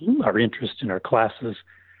we have our interest in our classes,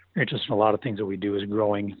 our interest in a lot of things that we do is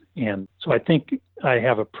growing. And so I think I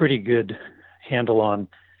have a pretty good handle on,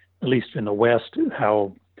 at least in the West,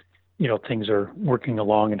 how things are working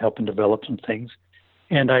along and helping develop some things.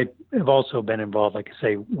 And I have also been involved, like I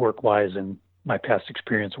say, work-wise and my past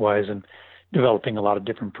experience-wise, and developing a lot of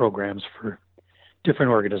different programs for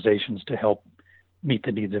different organizations to help meet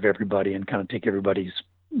the needs of everybody and kind of take everybody's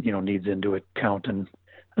needs into account and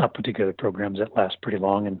put together programs that last pretty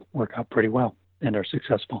long and work out pretty well and are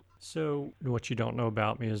successful. So what you don't know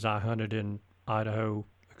about me is I hunted in Idaho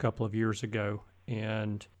a couple of years ago,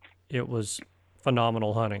 and it was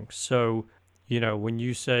phenomenal hunting. So, when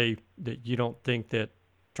you say that you don't think that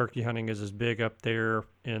turkey hunting is as big up there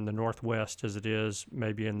in the Northwest as it is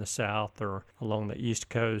maybe in the South or along the East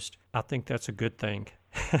Coast, I think that's a good thing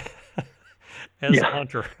as a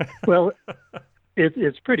hunter. Well,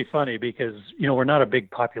 it's pretty funny because, we're not a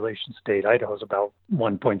big population state. Idaho's about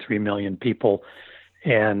 1.3 million people.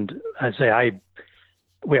 And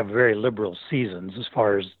we have very liberal seasons as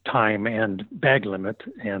far as time and bag limit.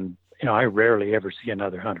 And, I rarely ever see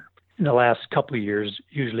another hunter. In the last couple of years,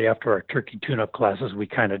 usually after our turkey tune-up classes, we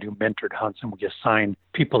kind of do mentored hunts and we assign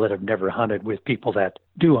people that have never hunted with people that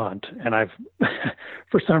do hunt. And I've,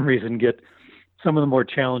 for some reason, get some of the more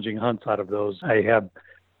challenging hunts out of those. I have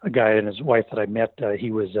a guy and his wife that I met.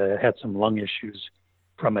 He was had some lung issues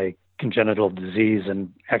from a congenital disease,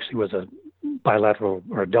 and actually was a bilateral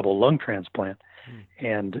or a double lung transplant.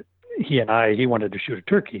 And he wanted to shoot a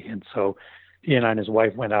turkey, and so he and his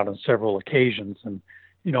wife went out on several occasions. And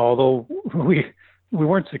although we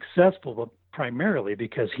weren't successful, but primarily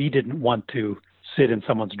because he didn't want to sit in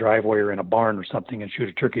someone's driveway or in a barn or something and shoot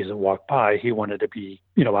a turkey as it walked by. He wanted to be,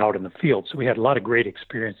 out in the field. So we had a lot of great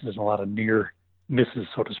experiences and a lot of near misses,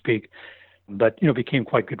 so to speak. But, became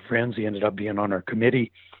quite good friends. He ended up being on our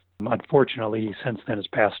committee. Unfortunately, he since then has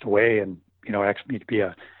passed away and, asked me to be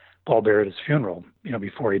a pallbearer at his funeral,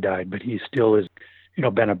 before he died. But he still is,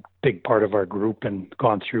 been a big part of our group and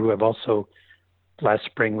gone through. I've also, last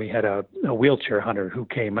spring, we had a wheelchair hunter who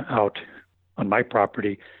came out on my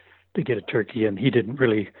property to get a turkey, and he didn't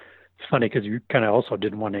really, it's funny because he kind of also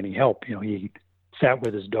didn't want any help. He sat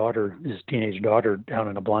with his teenage daughter down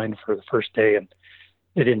in a blind for the first day, and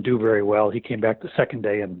it didn't do very well. He came back the second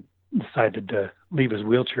day and decided to leave his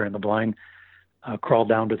wheelchair in the blind, crawled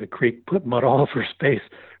down to the creek, put mud all over his face,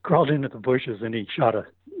 crawled into the bushes, and he shot a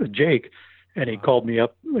jake. And he called me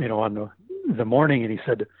up, on the morning, and he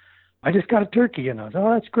said, "I just got a turkey." And I was,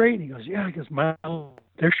 "Oh, that's great." And he goes, "Yeah." He goes,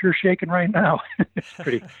 "They're sure shaking right now." It's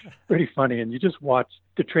pretty funny. And you just watch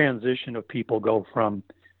the transition of people go from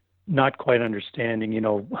not quite understanding,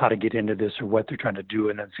 how to get into this or what they're trying to do,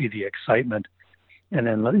 and then see the excitement. And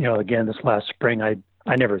then, again, this last spring,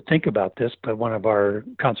 I never think about this, but one of our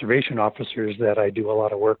conservation officers that I do a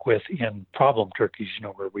lot of work with in problem turkeys,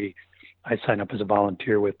 where I sign up as a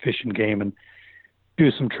volunteer with Fish and Game and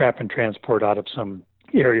do some trap and transport out of some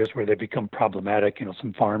areas where they become problematic,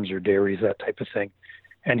 some farms or dairies, that type of thing.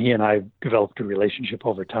 And he and I developed a relationship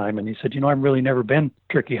over time. And he said, I've really never been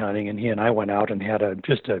turkey hunting. And he and I went out and had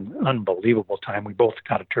just an unbelievable time. We both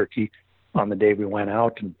got a turkey on the day we went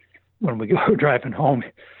out. And when we were driving home,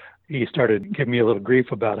 he started giving me a little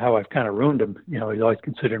grief about how I've kind of ruined him. He's always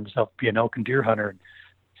considered himself to be an elk and deer hunter. And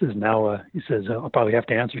he says, I'll probably have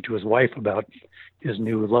to answer to his wife about his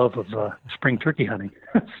new love of spring turkey hunting.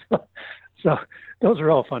 So those are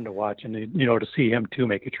all fun to watch. And, to see him, too,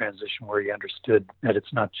 make a transition where he understood that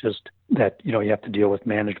it's not just that, you have to deal with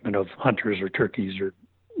management of hunters or turkeys or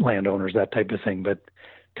landowners, that type of thing, but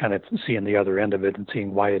kind of seeing the other end of it and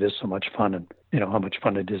seeing why it is so much fun and, how much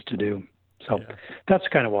fun it is to do. So That's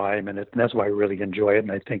kind of why I'm in it. And that's why I really enjoy it.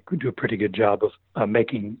 And I think we do a pretty good job of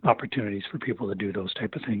making opportunities for people to do those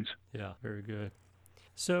type of things. Yeah, very good.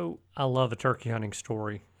 So I love a turkey hunting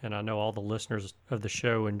story, and I know all the listeners of the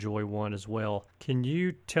show enjoy one as well. Can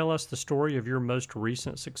you tell us the story of your most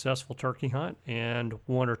recent successful turkey hunt and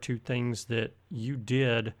one or two things that you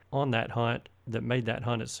did on that hunt that made that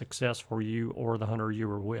hunt a success for you or the hunter you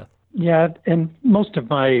were with? Yeah, and most of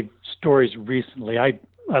my stories recently, I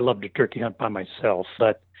love to turkey hunt by myself,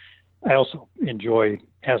 but I also enjoy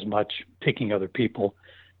as much taking other people.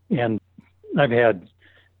 And I've had,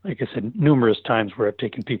 like I said, numerous times where I've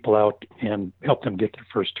taken people out and helped them get their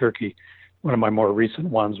first turkey. One of my more recent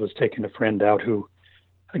ones was taking a friend out who,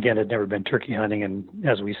 again, had never been turkey hunting. And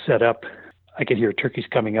as we set up, I could hear turkeys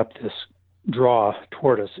coming up this draw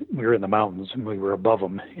toward us. We were in the mountains and we were above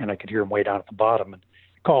them, and I could hear them way down at the bottom. And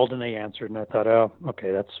called and they answered, and I thought, oh,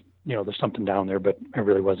 okay, that's, there's something down there, but I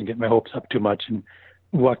really wasn't getting my hopes up too much. And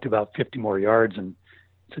we walked about 50 more yards and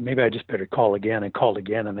said, maybe I just better call again, and called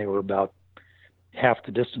again, and they were about half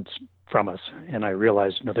the distance from us. And I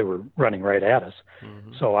realized, they were running right at us.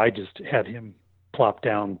 Mm-hmm. So I just had him plop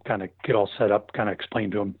down, kind of get all set up, kind of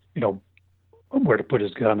explain to him, where to put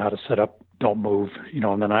his gun, how to set up, don't move,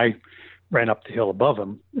 and then I ran up the hill above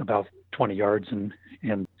him about 20 yards and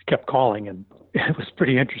kept calling. And it was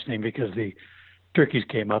pretty interesting because the turkeys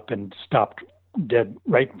came up and stopped dead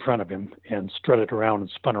right in front of him and strutted around and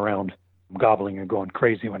spun around, gobbling and going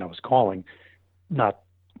crazy when I was calling, not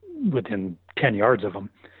within 10 yards of him.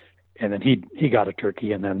 And then he got a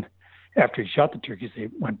turkey. And then after he shot the turkeys, they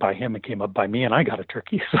went by him and came up by me, and I got a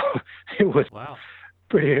turkey. So it was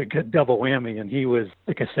pretty good double whammy. And he was,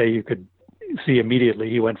 like I say, you could see immediately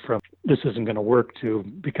he went from this isn't going to work to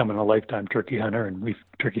becoming a lifetime turkey hunter. And we've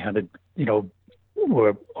turkey hunted,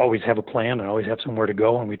 we always have a plan and always have somewhere to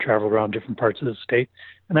go. And we travel around different parts of the state.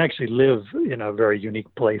 And I actually live in a very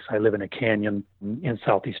unique place. I live in a canyon in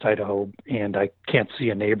southeast Idaho, and I can't see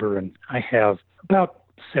a neighbor. And I have about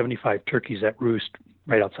 75 turkeys that roost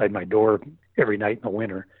right outside my door every night in the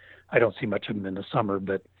winter. I don't see much of them in the summer,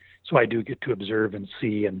 but so I do get to observe and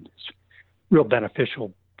see, and it's real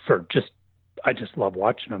beneficial for I just love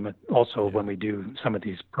watching them. And also when we do some of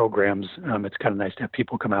these programs, it's kind of nice to have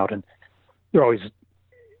people come out, and they're always,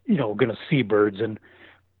 going to see birds. And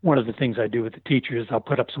one of the things I do with the teachers, I'll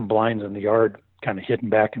put up some blinds in the yard kind of hidden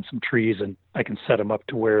back in some trees, and I can set them up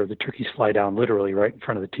to where the turkeys fly down literally right in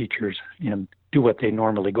front of the teachers and do what they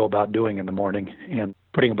normally go about doing in the morning, and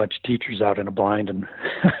putting a bunch of teachers out in a blind and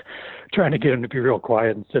trying to get them to be real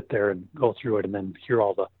quiet and sit there and go through it, and then hear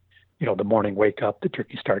all the, the morning wake up, the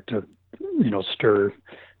turkeys start to, stir,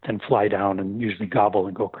 then fly down and usually gobble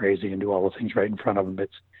and go crazy and do all the things right in front of them.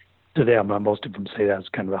 It's, to them, most of them say that's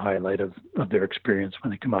kind of the highlight of their experience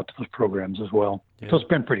when they come out to those programs as well. Yeah. So it's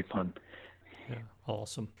been pretty fun. Yeah,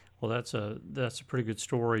 awesome. Well, that's a pretty good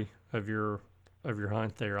story of your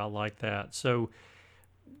hunt there. I like that. So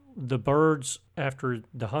the birds, after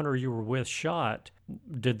the hunter you were with shot,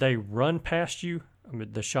 did they run past you? I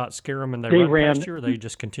mean, the shot scare them and they ran past you, or they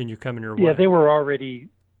just continue coming your way? Yeah, they were already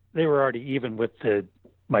even with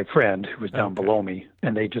my friend who was down below me,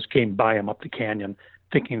 and they just came by him up the canyon,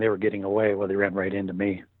 thinking they were getting away. Well, they ran right into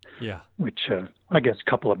me. Yeah. Which I guess a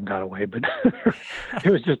couple of them got away, but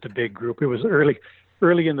it was just a big group. It was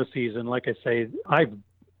early in the season. Like I say, I've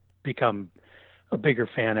become a bigger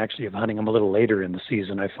fan actually of hunting them a little later in the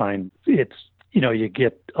season. I find it's, you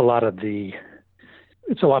get a lot of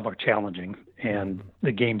it's a lot more challenging, and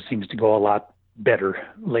the game seems to go a lot better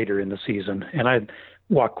later in the season. And I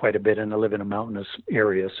walk quite a bit, and I live in a mountainous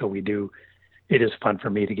area, so it is fun for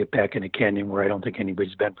me to get back in a canyon where I don't think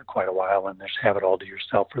anybody's been for quite a while, and just have it all to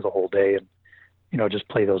yourself for the whole day, and just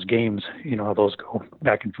play those games. You know how those go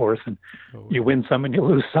back and forth, and you win some and you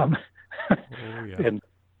lose some. And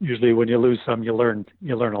usually when you lose some, you learn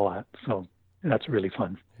a lot. So that's really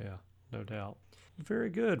fun. Yeah, no doubt. Very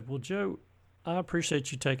good. Well, Joe, I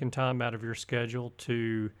appreciate you taking time out of your schedule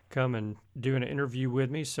to come and do an interview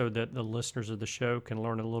with me so that the listeners of the show can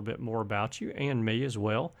learn a little bit more about you and me as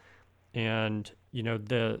well. And,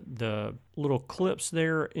 the little clips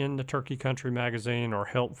there in the Turkey Country magazine are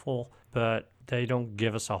helpful, but they don't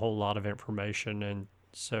give us a whole lot of information. And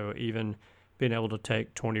so even being able to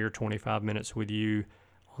take 20 or 25 minutes with you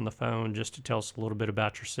on the phone just to tell us a little bit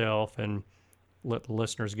about yourself and let the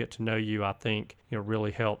listeners get to know you, I think,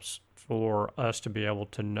 really helps for us to be able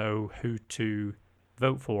to know who to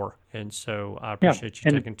vote for. And so I appreciate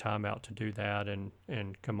you taking time out to do that and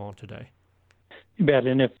come on today. You bet.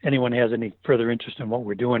 And if anyone has any further interest in what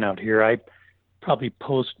we're doing out here, I probably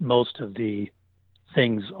post most of the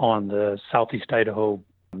things on the Southeast Idaho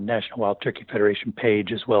National Wild Turkey Federation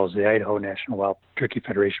page, as well as the Idaho National Wild Turkey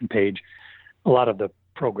Federation page. A lot of the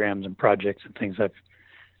programs and projects and things I've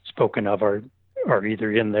spoken of are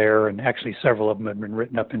either in there, and actually several of them have been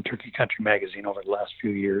written up in Turkey Country magazine over the last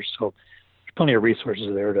few years. So there's plenty of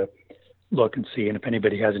resources there to look and see. And if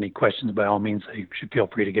anybody has any questions, by all means, they should feel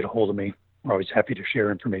free to get a hold of me. We're always happy to share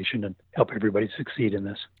information and help everybody succeed in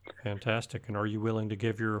this. Fantastic. And are you willing to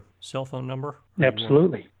give your cell phone number?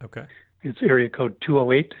 Absolutely. Okay. It's area code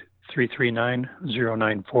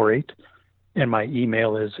 208-339-0948. And my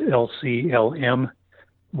email is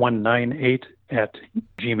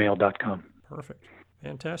lclm198@gmail.com. Perfect.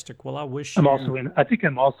 Fantastic. Well, I wish I think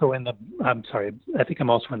I'm also in the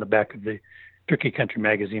back of the Turkey Country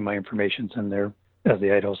magazine. My information's in there as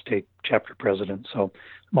the Idaho State chapter president. So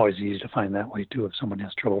I'm always easy to find that way too if someone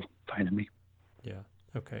has trouble finding me. Yeah.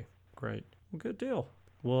 Okay. Great. Well, good deal.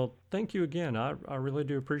 Well, thank you again. I really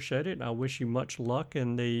do appreciate it. And I wish you much luck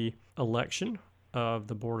in the election of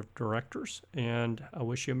the board of directors, and I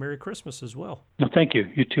wish you a Merry Christmas as well. No, thank you.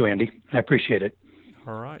 You too, Andy. I appreciate it.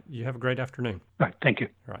 All right. You have a great afternoon. All right. Thank you.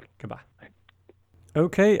 All right. Goodbye.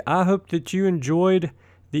 Okay. I hope that you enjoyed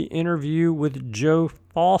the interview with Joe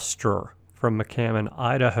Foster from McCammon,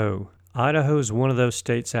 Idaho. Idaho is one of those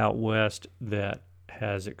states out west that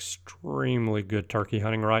has extremely good turkey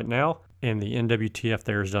hunting right now, and the NWTF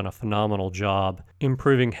there has done a phenomenal job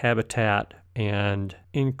improving habitat and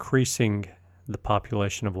increasing the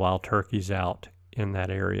population of wild turkeys out in that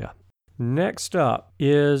area. Next up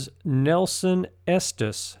is Nelson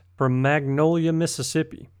Estess from Magnolia,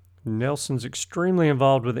 Mississippi. Nelson's extremely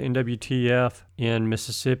involved with the NWTF in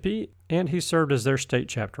Mississippi, and he served as their state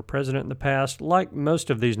chapter president in the past, like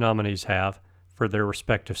most of these nominees have for their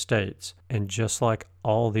respective states. And just like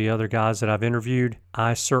all the other guys that I've interviewed,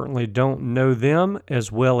 I certainly don't know them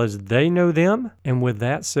as well as they know them. And with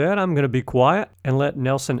that said, I'm going to be quiet and let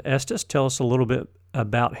Nelson Estess tell us a little bit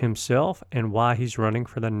about himself and why he's running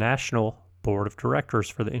for the National Board of Directors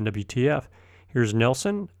for the NWTF. Here's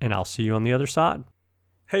Nelson, and I'll see you on the other side.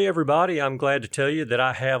 Hey everybody, I'm glad to tell you that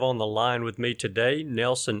I have on the line with me today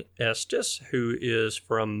Nelson Estess, who is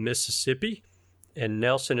from Mississippi. And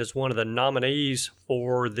Nelson is one of the nominees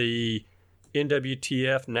for the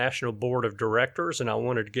NWTF National Board of Directors. And I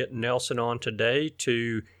wanted to get Nelson on today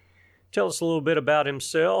to tell us a little bit about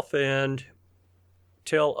himself and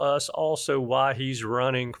tell us also why he's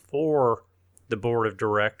running for the board of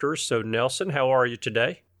directors. So, Nelson, how are you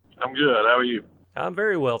today? I'm good. How are you? I'm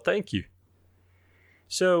very well, thank you.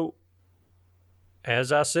 So,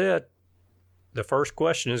 as I said, the first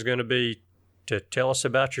question is going to be to tell us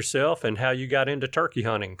about yourself and how you got into turkey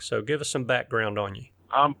hunting. So give us some background on you.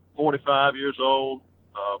 I'm 45 years old,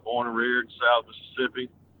 born and reared in South Mississippi.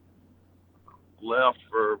 Left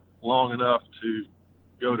for long enough to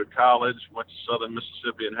go to college, went to Southern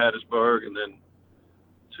Mississippi in Hattiesburg, and then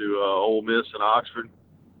to Ole Miss in Oxford.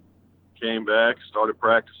 Came back, started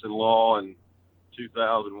practicing law in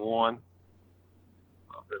 2001.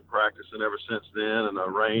 I've been practicing ever since then in a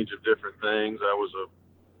range of different things. I was a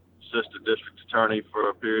assistant district attorney for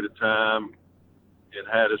a period of time in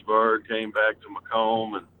Hattiesburg, came back to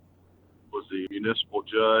McCammon and was the municipal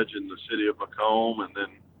judge in the city of McCammon, and then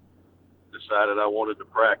decided I wanted to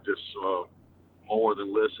practice more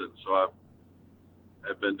than listen. So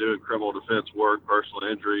I've been doing criminal defense work, personal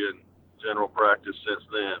injury, and general practice since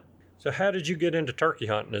then. So how did you get into turkey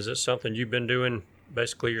hunting? Is this something you've been doing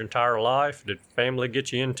basically your entire life? Did family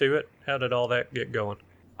get you into it? How did all that get going?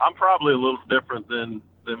 I'm probably a little different than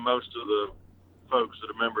most of the folks that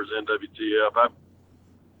are members of NWTF.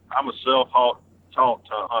 I'm a self-taught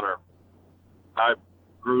hunter. I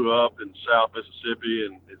grew up in South Mississippi,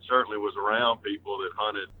 and it certainly was around people that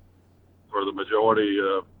hunted for the majority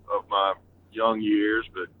of my young years,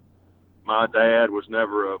 but my dad was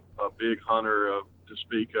never a big hunter to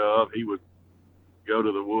speak of. He would go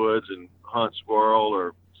to the woods and hunt squirrel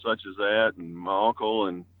or such as that, and my uncle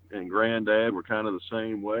and granddad were kind of the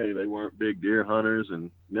same way. They weren't big deer hunters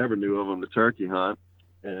and never knew of them to turkey hunt.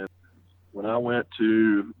 And when I went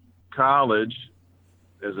to college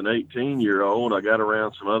as an 18-year-old, I got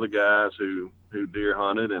around some other guys who deer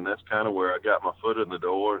hunted, and that's kind of where I got my foot in the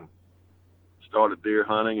door and started deer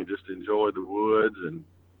hunting and just enjoyed the woods. And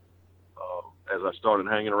as I started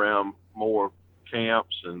hanging around more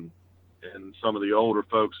camps and some of the older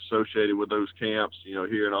folks associated with those camps,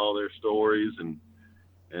 hearing all their stories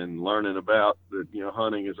and learning about that,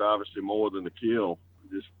 hunting is obviously more than the kill.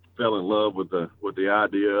 Just fell in love with the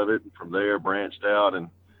idea of it, and from there branched out and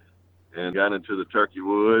got into the turkey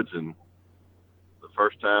woods. And the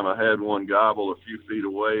first time I had one gobble a few feet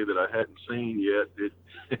away that I hadn't seen yet,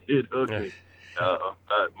 it hooked me.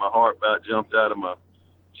 My heart about jumped out of my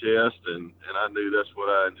chest, and I knew that's what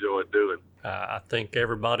I enjoyed doing. I think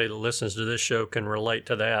everybody that listens to this show can relate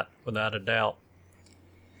to that without a doubt.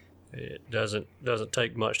 It doesn't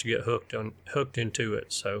take much to get hooked into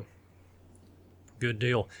it. So, good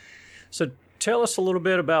deal. So, tell us a little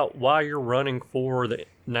bit about why you're running for the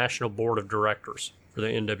National Board of Directors for the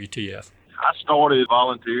NWTF. I started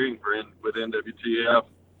volunteering with NWTF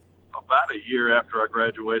about a year after I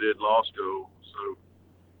graduated law school. So,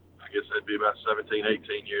 I guess that'd be about 17,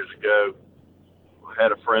 18 years ago. I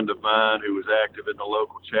had a friend of mine who was active in the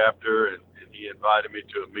local chapter, and he invited me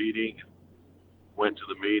to a meeting. Went to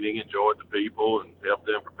the meeting, enjoyed the people, and helped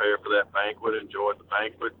them prepare for that banquet, enjoyed the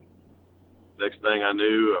banquet. Next thing I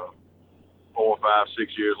knew, 4, 5,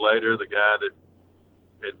 6 years later, the guy that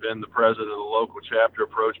had been the president of the local chapter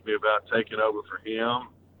approached me about taking over for him.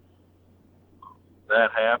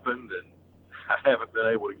 That happened, and I haven't been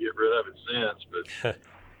able to get rid of it since. But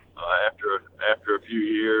after a few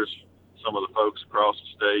years, some of the folks across the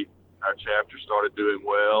state, our chapter started doing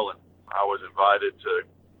well, and I was invited to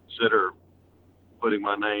consider putting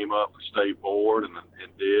my name up for state board, and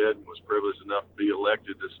did, and was privileged enough to be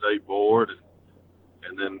elected to state board.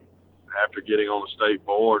 And then after getting on the state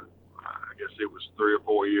board, I guess it was 3 or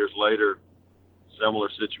 4 years later, similar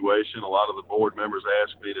situation. A lot of the board members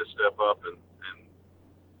asked me to step up and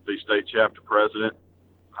be state chapter president.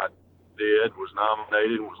 I did, was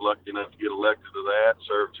nominated, and was lucky enough to get elected to that,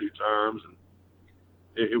 served 2 terms. And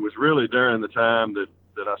it was really during the time that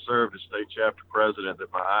I served as state chapter president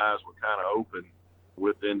that my eyes were kind of open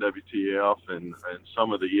with NWTF and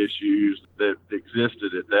some of the issues that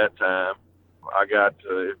existed at that time. I got,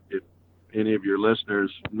 if any of your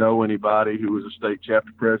listeners know anybody who was a state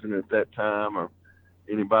chapter president at that time, or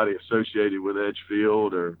anybody associated with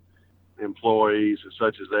Edgefield or employees and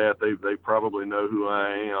such as that, they probably know who I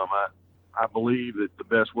am. I believe that the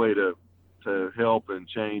best way to help and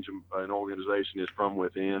change an organization is from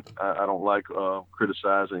within. I don't like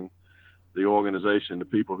criticizing the organization, the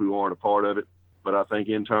people who aren't a part of it. But I think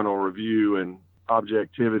internal review and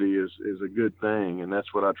objectivity is a good thing, and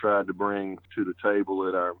that's what I tried to bring to the table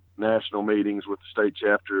at our national meetings with the state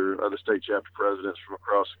chapter, other state chapter presidents from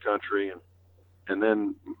across the country. And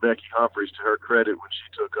then Becky Humphreys, to her credit, when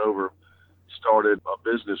she took over, started a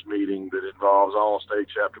business meeting that involves all state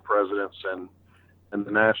chapter presidents and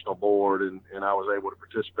the national board, and I was able to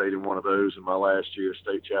participate in one of those in my last year as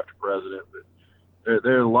state chapter president. But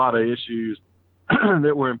there are a lot of issues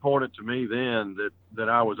that were important to me then that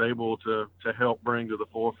I was able to help bring to the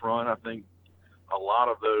forefront. I think a lot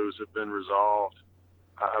of those have been resolved.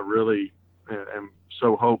 I really am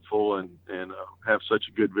so hopeful and have such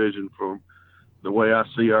a good vision for the way I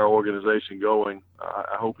see our organization going.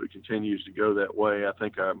 I hope it continues to go that way. I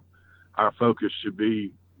think our focus should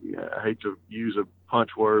be, I hate to use a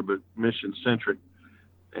punch word, but mission centric.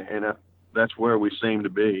 And that's where we seem to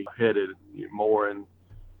be headed, more in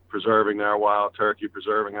preserving our wild turkey,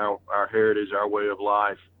 preserving our heritage, our way of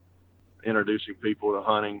life, introducing people to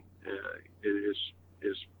hunting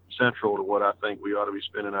is central to what I think we ought to be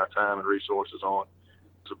spending our time and resources on,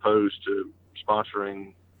 as opposed to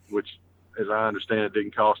sponsoring, which, as I understand it,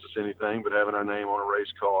 didn't cost us anything, but having our name on a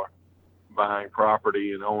race car, buying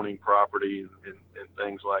property and owning property and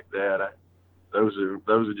things like that. Those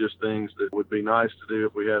are just things that would be nice to do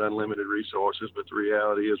if we had unlimited resources, but the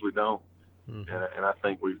reality is we don't. Mm-hmm. And I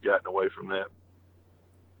think we've gotten away from that.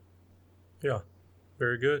 Yeah,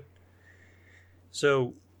 very good.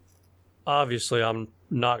 So obviously I'm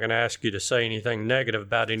not going to ask you to say anything negative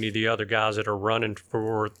about any of the other guys that are running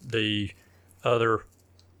for the other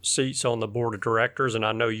seats on the board of directors, and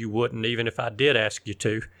I know you wouldn't even if I did ask you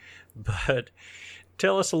to, but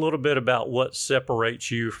tell us a little bit about what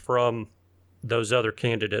separates you from those other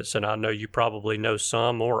candidates. And I know you probably know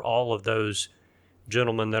some or all of those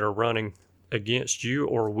gentlemen that are running against you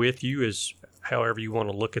or with you, is however you want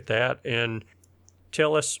to look at that. And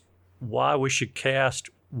tell us why we should cast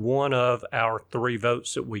one of our 3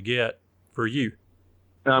 votes that we get for you.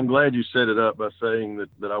 I'm glad you set it up by saying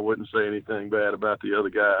that I wouldn't say anything bad about the other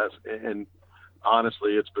guys. And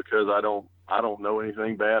honestly, it's because I don't know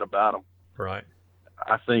anything bad about them. Right.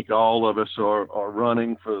 I think all of us are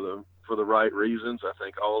running for the right reasons. I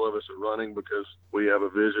think all of us are running because we have a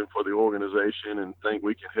vision for the organization and think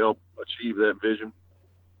we can help achieve that vision.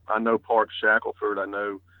 I know Park Shackelford. I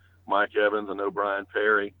know Mike Evans. I know Brian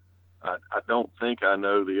Perry. I don't think I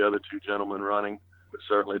know the other 2 gentlemen running, but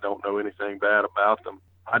certainly don't know anything bad about them.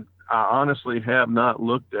 I honestly have not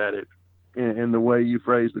looked at it in the way you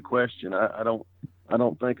phrased the question. I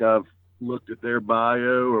don't think I've looked at their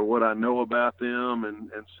bio or what I know about them and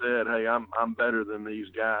said, hey, I'm better than these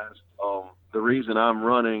guys. The reason I'm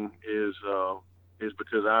running is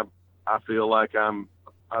because I feel like I'm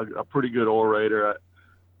a pretty good orator.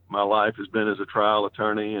 My life has been as a trial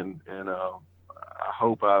attorney, and I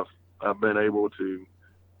hope I've been able to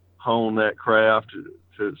hone that craft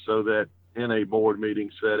so that in a board meeting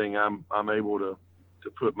setting, I'm able to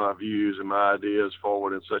put my views and my ideas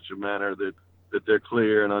forward in such a manner that they're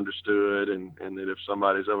clear and understood, and that if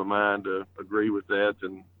somebody's of a mind to agree with that,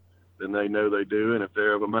 then they know they do. And if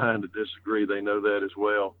they're of a mind to disagree, they know that as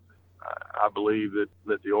well. I believe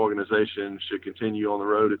that the organization should continue on the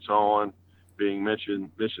road it's on, being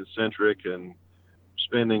mission-centric and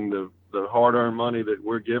spending the hard-earned money that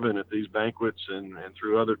we're given at these banquets and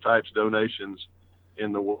through other types of donations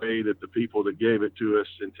in the way that the people that gave it to us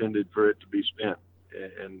intended for it to be spent.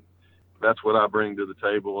 And that's what I bring to the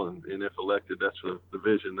table, and if elected, that's the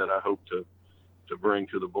vision that I hope to bring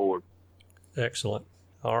to the board. Excellent.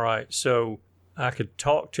 All right. So I could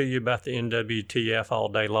talk to you about the NWTF all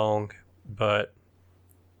day long, but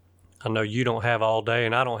I know you don't have all day,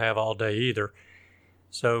 and I don't have all day either.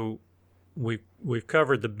 So we've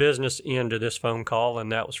covered the business end of this phone call,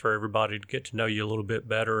 and that was for everybody to get to know you a little bit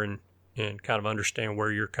better and kind of understand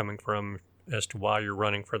where you're coming from as to why you're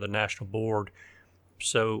running for the national board.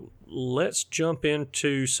 So let's jump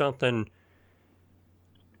into something,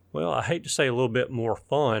 well, I hate to say a little bit more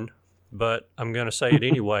fun, but I'm going to say it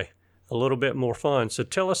anyway, a little bit more fun. So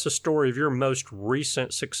tell us the story of your most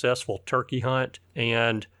recent successful turkey hunt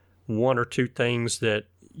and 1 or 2 things that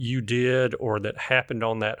you did or that happened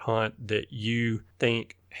on that hunt that you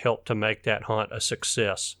think helped to make that hunt a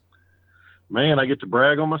success. Man, I get to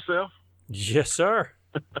brag on myself? Yes, sir.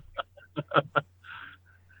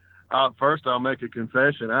 First, I'll make a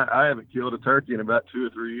confession. I haven't killed a turkey in about 2 or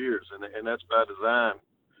 3 years, and that's by design.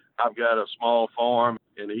 I've got a small farm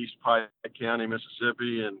in East Pike County,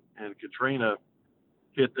 Mississippi, and Katrina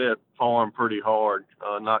hit that farm pretty hard,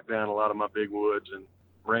 knocked down a lot of my big woods and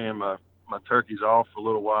ran my turkeys off for a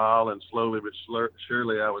little while, and slowly but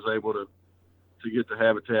surely I was able to get the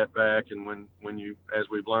habitat back. And when you, as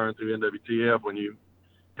we've learned through NWTF, when you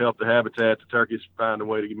help the habitat, the turkeys find a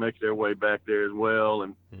way to make their way back there as well.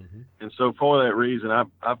 And and so for that reason,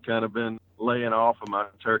 I've kind of been laying off of my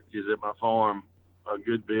turkeys at my farm a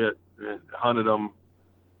good bit, and hunted them.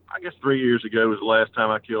 I guess 3 years ago was the last time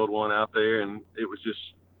I killed one out there, and it was just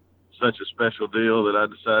such a special deal that I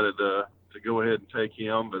decided to go ahead and take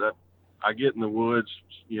him. But I get in the woods,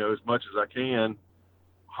 as much as I can,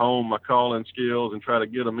 hone my calling skills and try to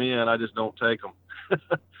get them in. I just don't take them.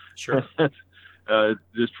 Sure.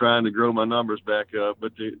 Just trying to grow my numbers back up.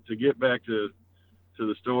 But to get back to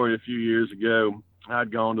the story a few years ago,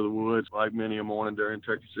 I'd gone to the woods like many a morning during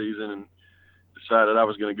turkey season and decided I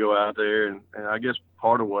was going to go out there. And I guess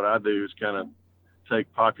part of what I do is kind of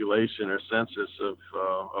take population or census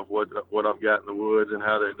of what I've got in the woods and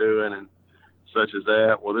how they're doing and such as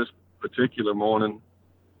that. Well, this particular morning,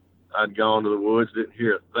 I'd gone to the woods, didn't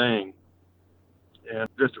hear a thing. And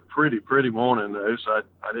just a pretty morning, though, so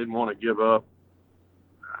I didn't want to give up,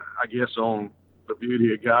 I guess, on the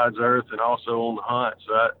beauty of God's earth and also on the hunt.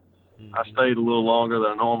 So I stayed a little longer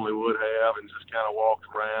than I normally would have and just kind of walked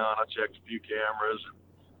around. I checked a few cameras. And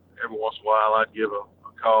every once in a while, I'd give a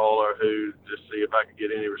call or who, just see if I could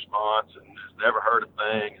get any response, and just never heard a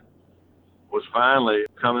thing. Was finally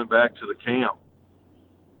coming back to the camp.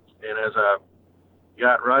 And as I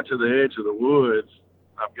got right to the edge of the woods,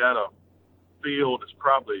 I've got a field that's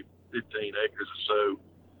probably 15 acres or so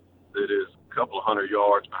that is a couple of 100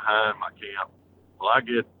 yards behind my camp. Well, I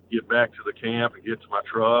get back to the camp and get to my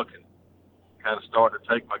truck and kind of start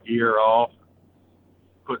to take my gear off,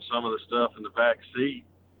 put some of the stuff in the back seat,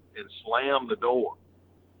 and slam the door.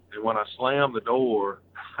 And when I slam the door,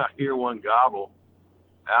 I hear one gobble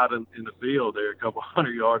out in the field there, a couple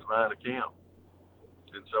 100 yards behind the camp.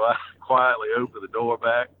 And so I quietly open the door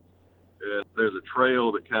back, and there's a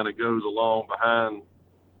trail that kind of goes along behind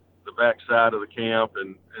the back side of the camp,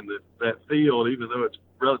 and that field, even though it's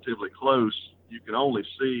relatively close, you can only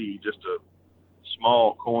see just a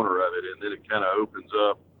small corner of it, and then it kind of opens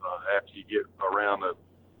up after you get around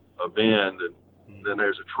a bend, and then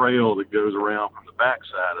there's a trail that goes around from the back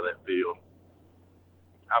side of that field.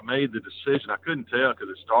 I made the decision. I couldn't tell because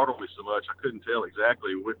it startled me so much. I couldn't tell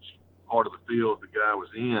exactly which part of the field the guy was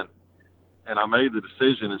in. And I made the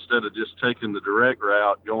decision, instead of just taking the direct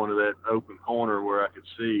route, going to that open corner where I could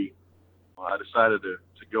see, I decided to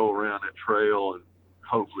go around that trail and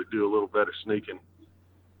hopefully do a little better sneaking.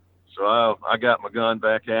 So I got my gun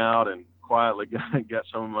back out and quietly got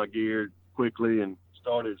some of my gear quickly and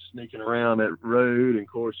started sneaking around that road. And of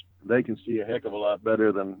course, they can see a heck of a lot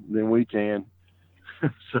better than we can.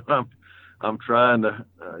 So I'm trying to,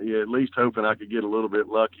 at least hoping I could get a little bit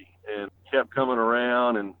lucky, and kept coming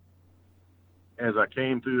around. And as I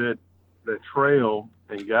came through that trail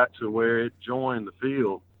and got to where it joined the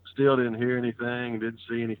field, still didn't hear anything, didn't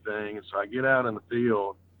see anything. And so I get out in the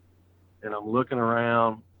field and I'm looking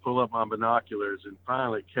around, pull up my binoculars, and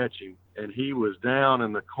finally catch him. And he was down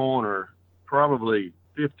in the corner, probably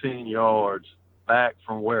 15 yards back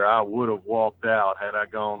from where I would have walked out had I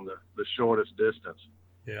gone the shortest distance.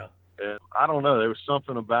 Yeah. And I don't know, there was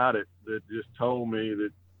something about it that just told me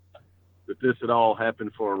that this had all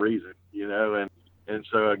happened for a reason, and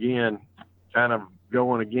so again, kind of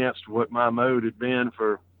going against what my mode had been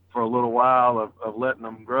for a little while of letting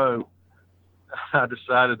them grow, I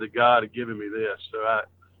decided that God had given me this. So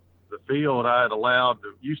the field I had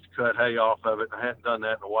used to cut hay off of it, and I hadn't done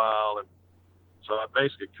that in a while, and so I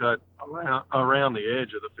basically cut around the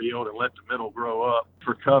edge of the field and let the middle grow up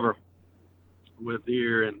for cover with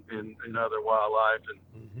deer and other wildlife.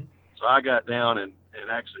 And so I got down and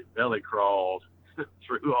actually belly crawled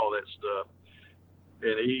through all that stuff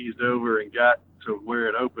and eased over and got to where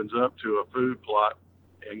it opens up to a food plot,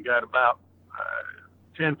 and got about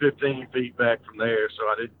 10, 15 feet back from there. So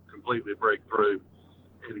I didn't completely break through.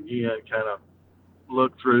 And again, kind of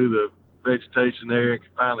looked through the vegetation there and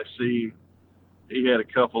could finally see he had a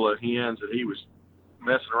couple of hens that he was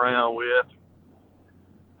messing around with.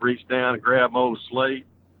 Reached down and grabbed my old slate,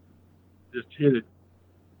 just hit it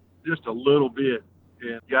just a little bit,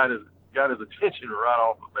 and got his attention right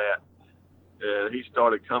off the bat. And he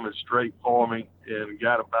started coming straight for me and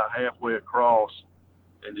got about halfway across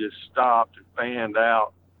and just stopped and fanned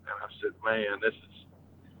out. And I said, man,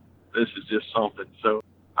 this is just something. So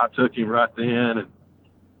I took him right then and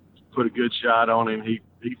put a good shot on him. He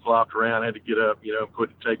flopped around, had to get up,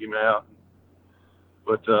 take him out.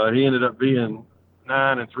 But he ended up being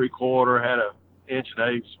 9 3/4, had a 1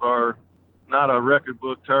 1/8 spur. Not a record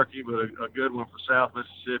book turkey, but a good one for South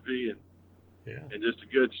Mississippi, and just a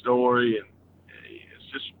good story. And it's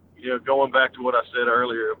just, going back to what I said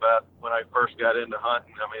earlier about when I first got into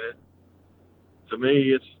hunting. I mean, to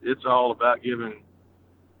me, it's all about giving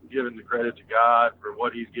the credit to God for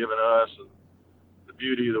what He's given us, and the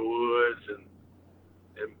beauty of the woods, and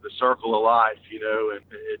the circle of life, and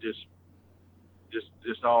it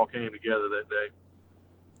just all came together that day.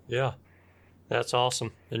 Yeah, that's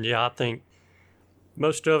awesome. And I think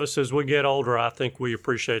most of us, as we get older, I think we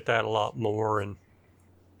appreciate that a lot more, and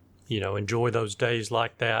enjoy those days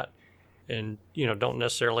like that. and, don't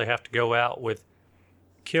necessarily have to go out with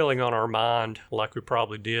killing on our mind like we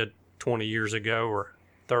probably did 20 years ago or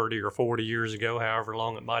 30 or 40 years ago, however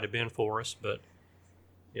long it might have been for us. But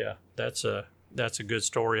yeah, that's a good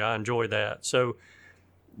story. I enjoy that. So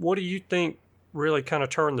what do you think really kind of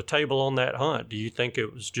turned the table on that hunt? Do you think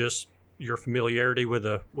it was just your familiarity with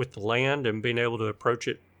the land and being able to approach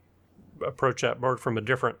that bird from a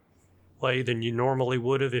different way than you normally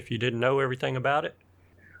would have if you didn't know everything about it?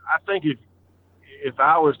 I think if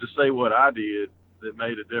I was to say what I did that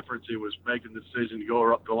made a difference, it was making the decision to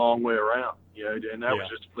go up the long way around, and that was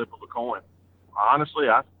just a flip of a coin. Honestly,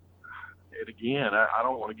 I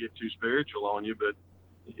don't want to get too spiritual on you, but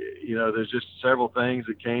there's just several things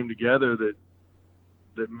that came together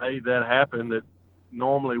that made that happen that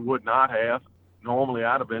normally would not have. Normally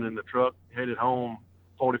I'd have been in the truck headed home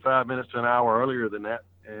 45 minutes to an hour earlier than that,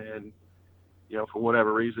 and for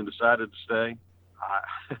whatever reason decided to stay.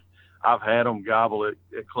 I've had them gobble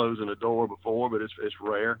at closing a door before, but it's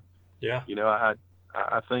rare. Yeah.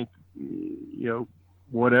 I think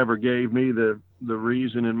whatever gave me the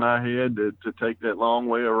reason in my head to take that long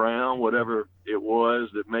way around, whatever it was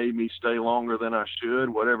that made me stay longer than I should,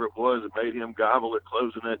 whatever it was that made him gobble at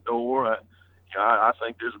closing that door, I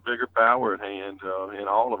think there's a bigger power at hand in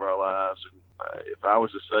all of our lives. And if I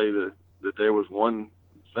was to say that there was one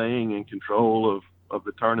thing in control of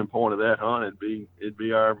the turning point of that hunt, it'd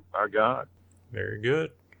be our God. Very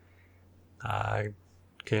good. I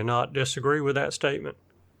cannot disagree with that statement.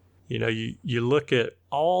 You look at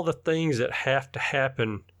all the things that have to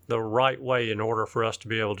happen the right way in order for us to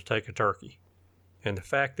be able to take a turkey. And the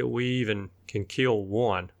fact that we even can kill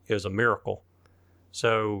one is a miracle.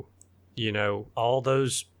 So, all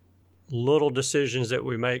those little decisions that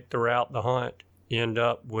we make throughout the hunt end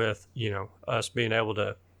up with, us being able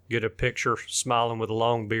to get a picture smiling with a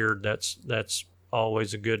long beard. That's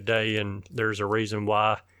always a good day, and there's a reason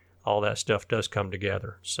why all that stuff does come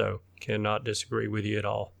together. So cannot disagree with you at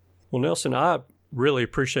all. Well, Nelson, I really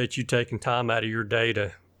appreciate you taking time out of your day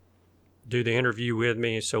to do the interview with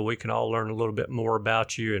me so we can all learn a little bit more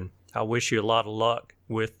about you. And I wish you a lot of luck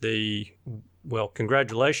with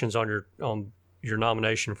congratulations on your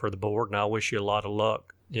nomination for the board. And I wish you a lot of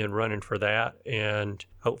luck in running for that. And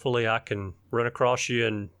hopefully I can run across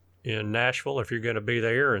you in Nashville if you're going to be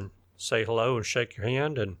there and say hello and shake your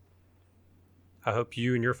hand. And I hope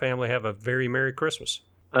you and your family have a very Merry Christmas.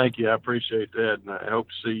 Thank you. I appreciate that, and I hope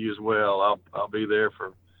to see you as well. I'll be there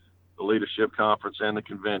for the leadership conference and the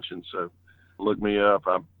convention, so look me up.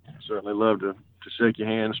 I certainly love to shake your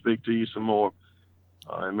hand and speak to you some more.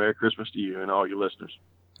 And Merry Christmas to you and all your listeners.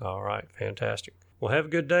 All right, fantastic. Well, have a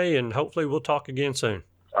good day, and hopefully we'll talk again soon.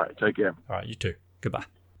 All right, take care. All right, you too. Goodbye.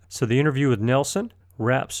 So the interview with Nelson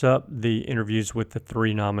wraps up the interviews with the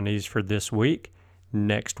 3 nominees for this week.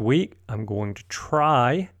 Next week, I'm going to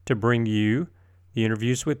try to bring you the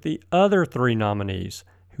interviews with the other 3 nominees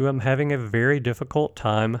who I'm having a very difficult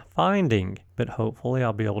time finding, but hopefully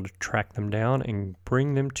I'll be able to track them down and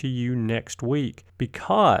bring them to you next week,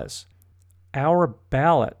 because our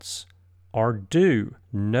ballots are due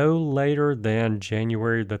no later than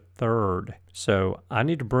January the 3rd. So I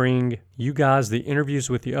need to bring you guys the interviews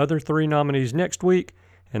with the other 3 nominees next week,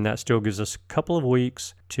 and that still gives us a couple of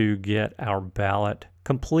weeks to get our ballot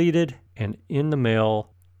completed and in the mail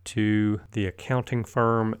to the accounting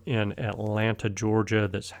firm in Atlanta, Georgia,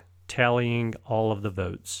 that's tallying all of the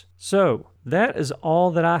votes. So that is all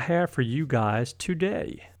that I have for you guys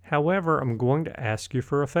today. However, I'm going to ask you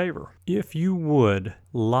for a favor. If you would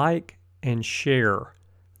like and share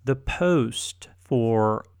the post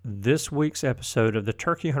for this week's episode of the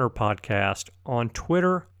Turkey Hunter Podcast on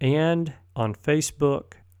Twitter and on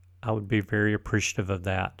Facebook, I would be very appreciative of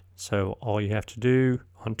that. So all you have to do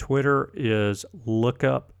on Twitter is look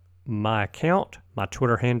up my account. My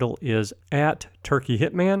Twitter handle is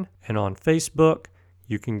 @TurkeyHitman. And on Facebook,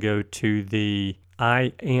 you can go to the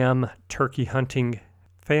I Am Turkey Hunting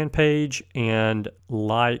fan page and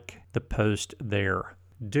like the post there.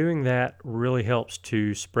 Doing that really helps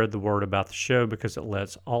to spread the word about the show, because it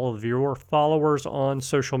lets all of your followers on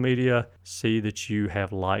social media see that you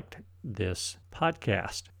have liked this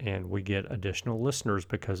podcast, and we get additional listeners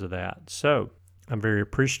because of that. So I'm very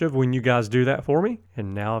appreciative when you guys do that for me.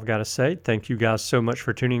 And now I've got to say thank you guys so much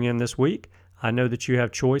for tuning in this week. I know that you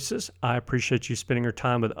have choices. I appreciate you spending your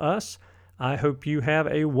time with us. I hope you have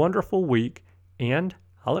a wonderful week, and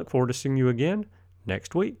I look forward to seeing you again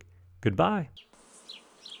next week. Goodbye.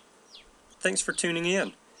 Thanks for tuning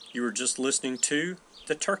in. You were just listening to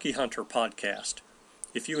the Turkey Hunter Podcast.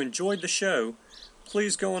 If you enjoyed the show,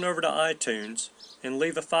 please go on over to iTunes and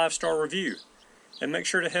leave a 5-star review. And make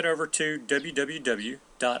sure to head over to www.turkeyhunter.com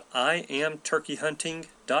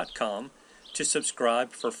www.iamturkeyhunting.com to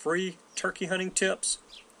subscribe for free turkey hunting tips,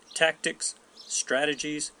 tactics,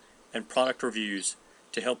 strategies, and product reviews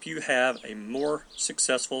to help you have a more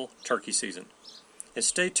successful turkey season. And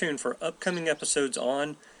stay tuned for upcoming episodes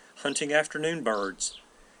on hunting afternoon birds,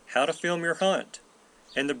 how to film your hunt,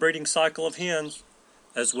 and the breeding cycle of hens,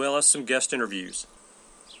 as well as some guest interviews.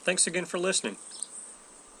 Thanks again for listening.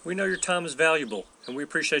 We know your time is valuable, and we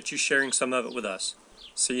appreciate you sharing some of it with us.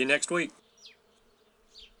 See you next week.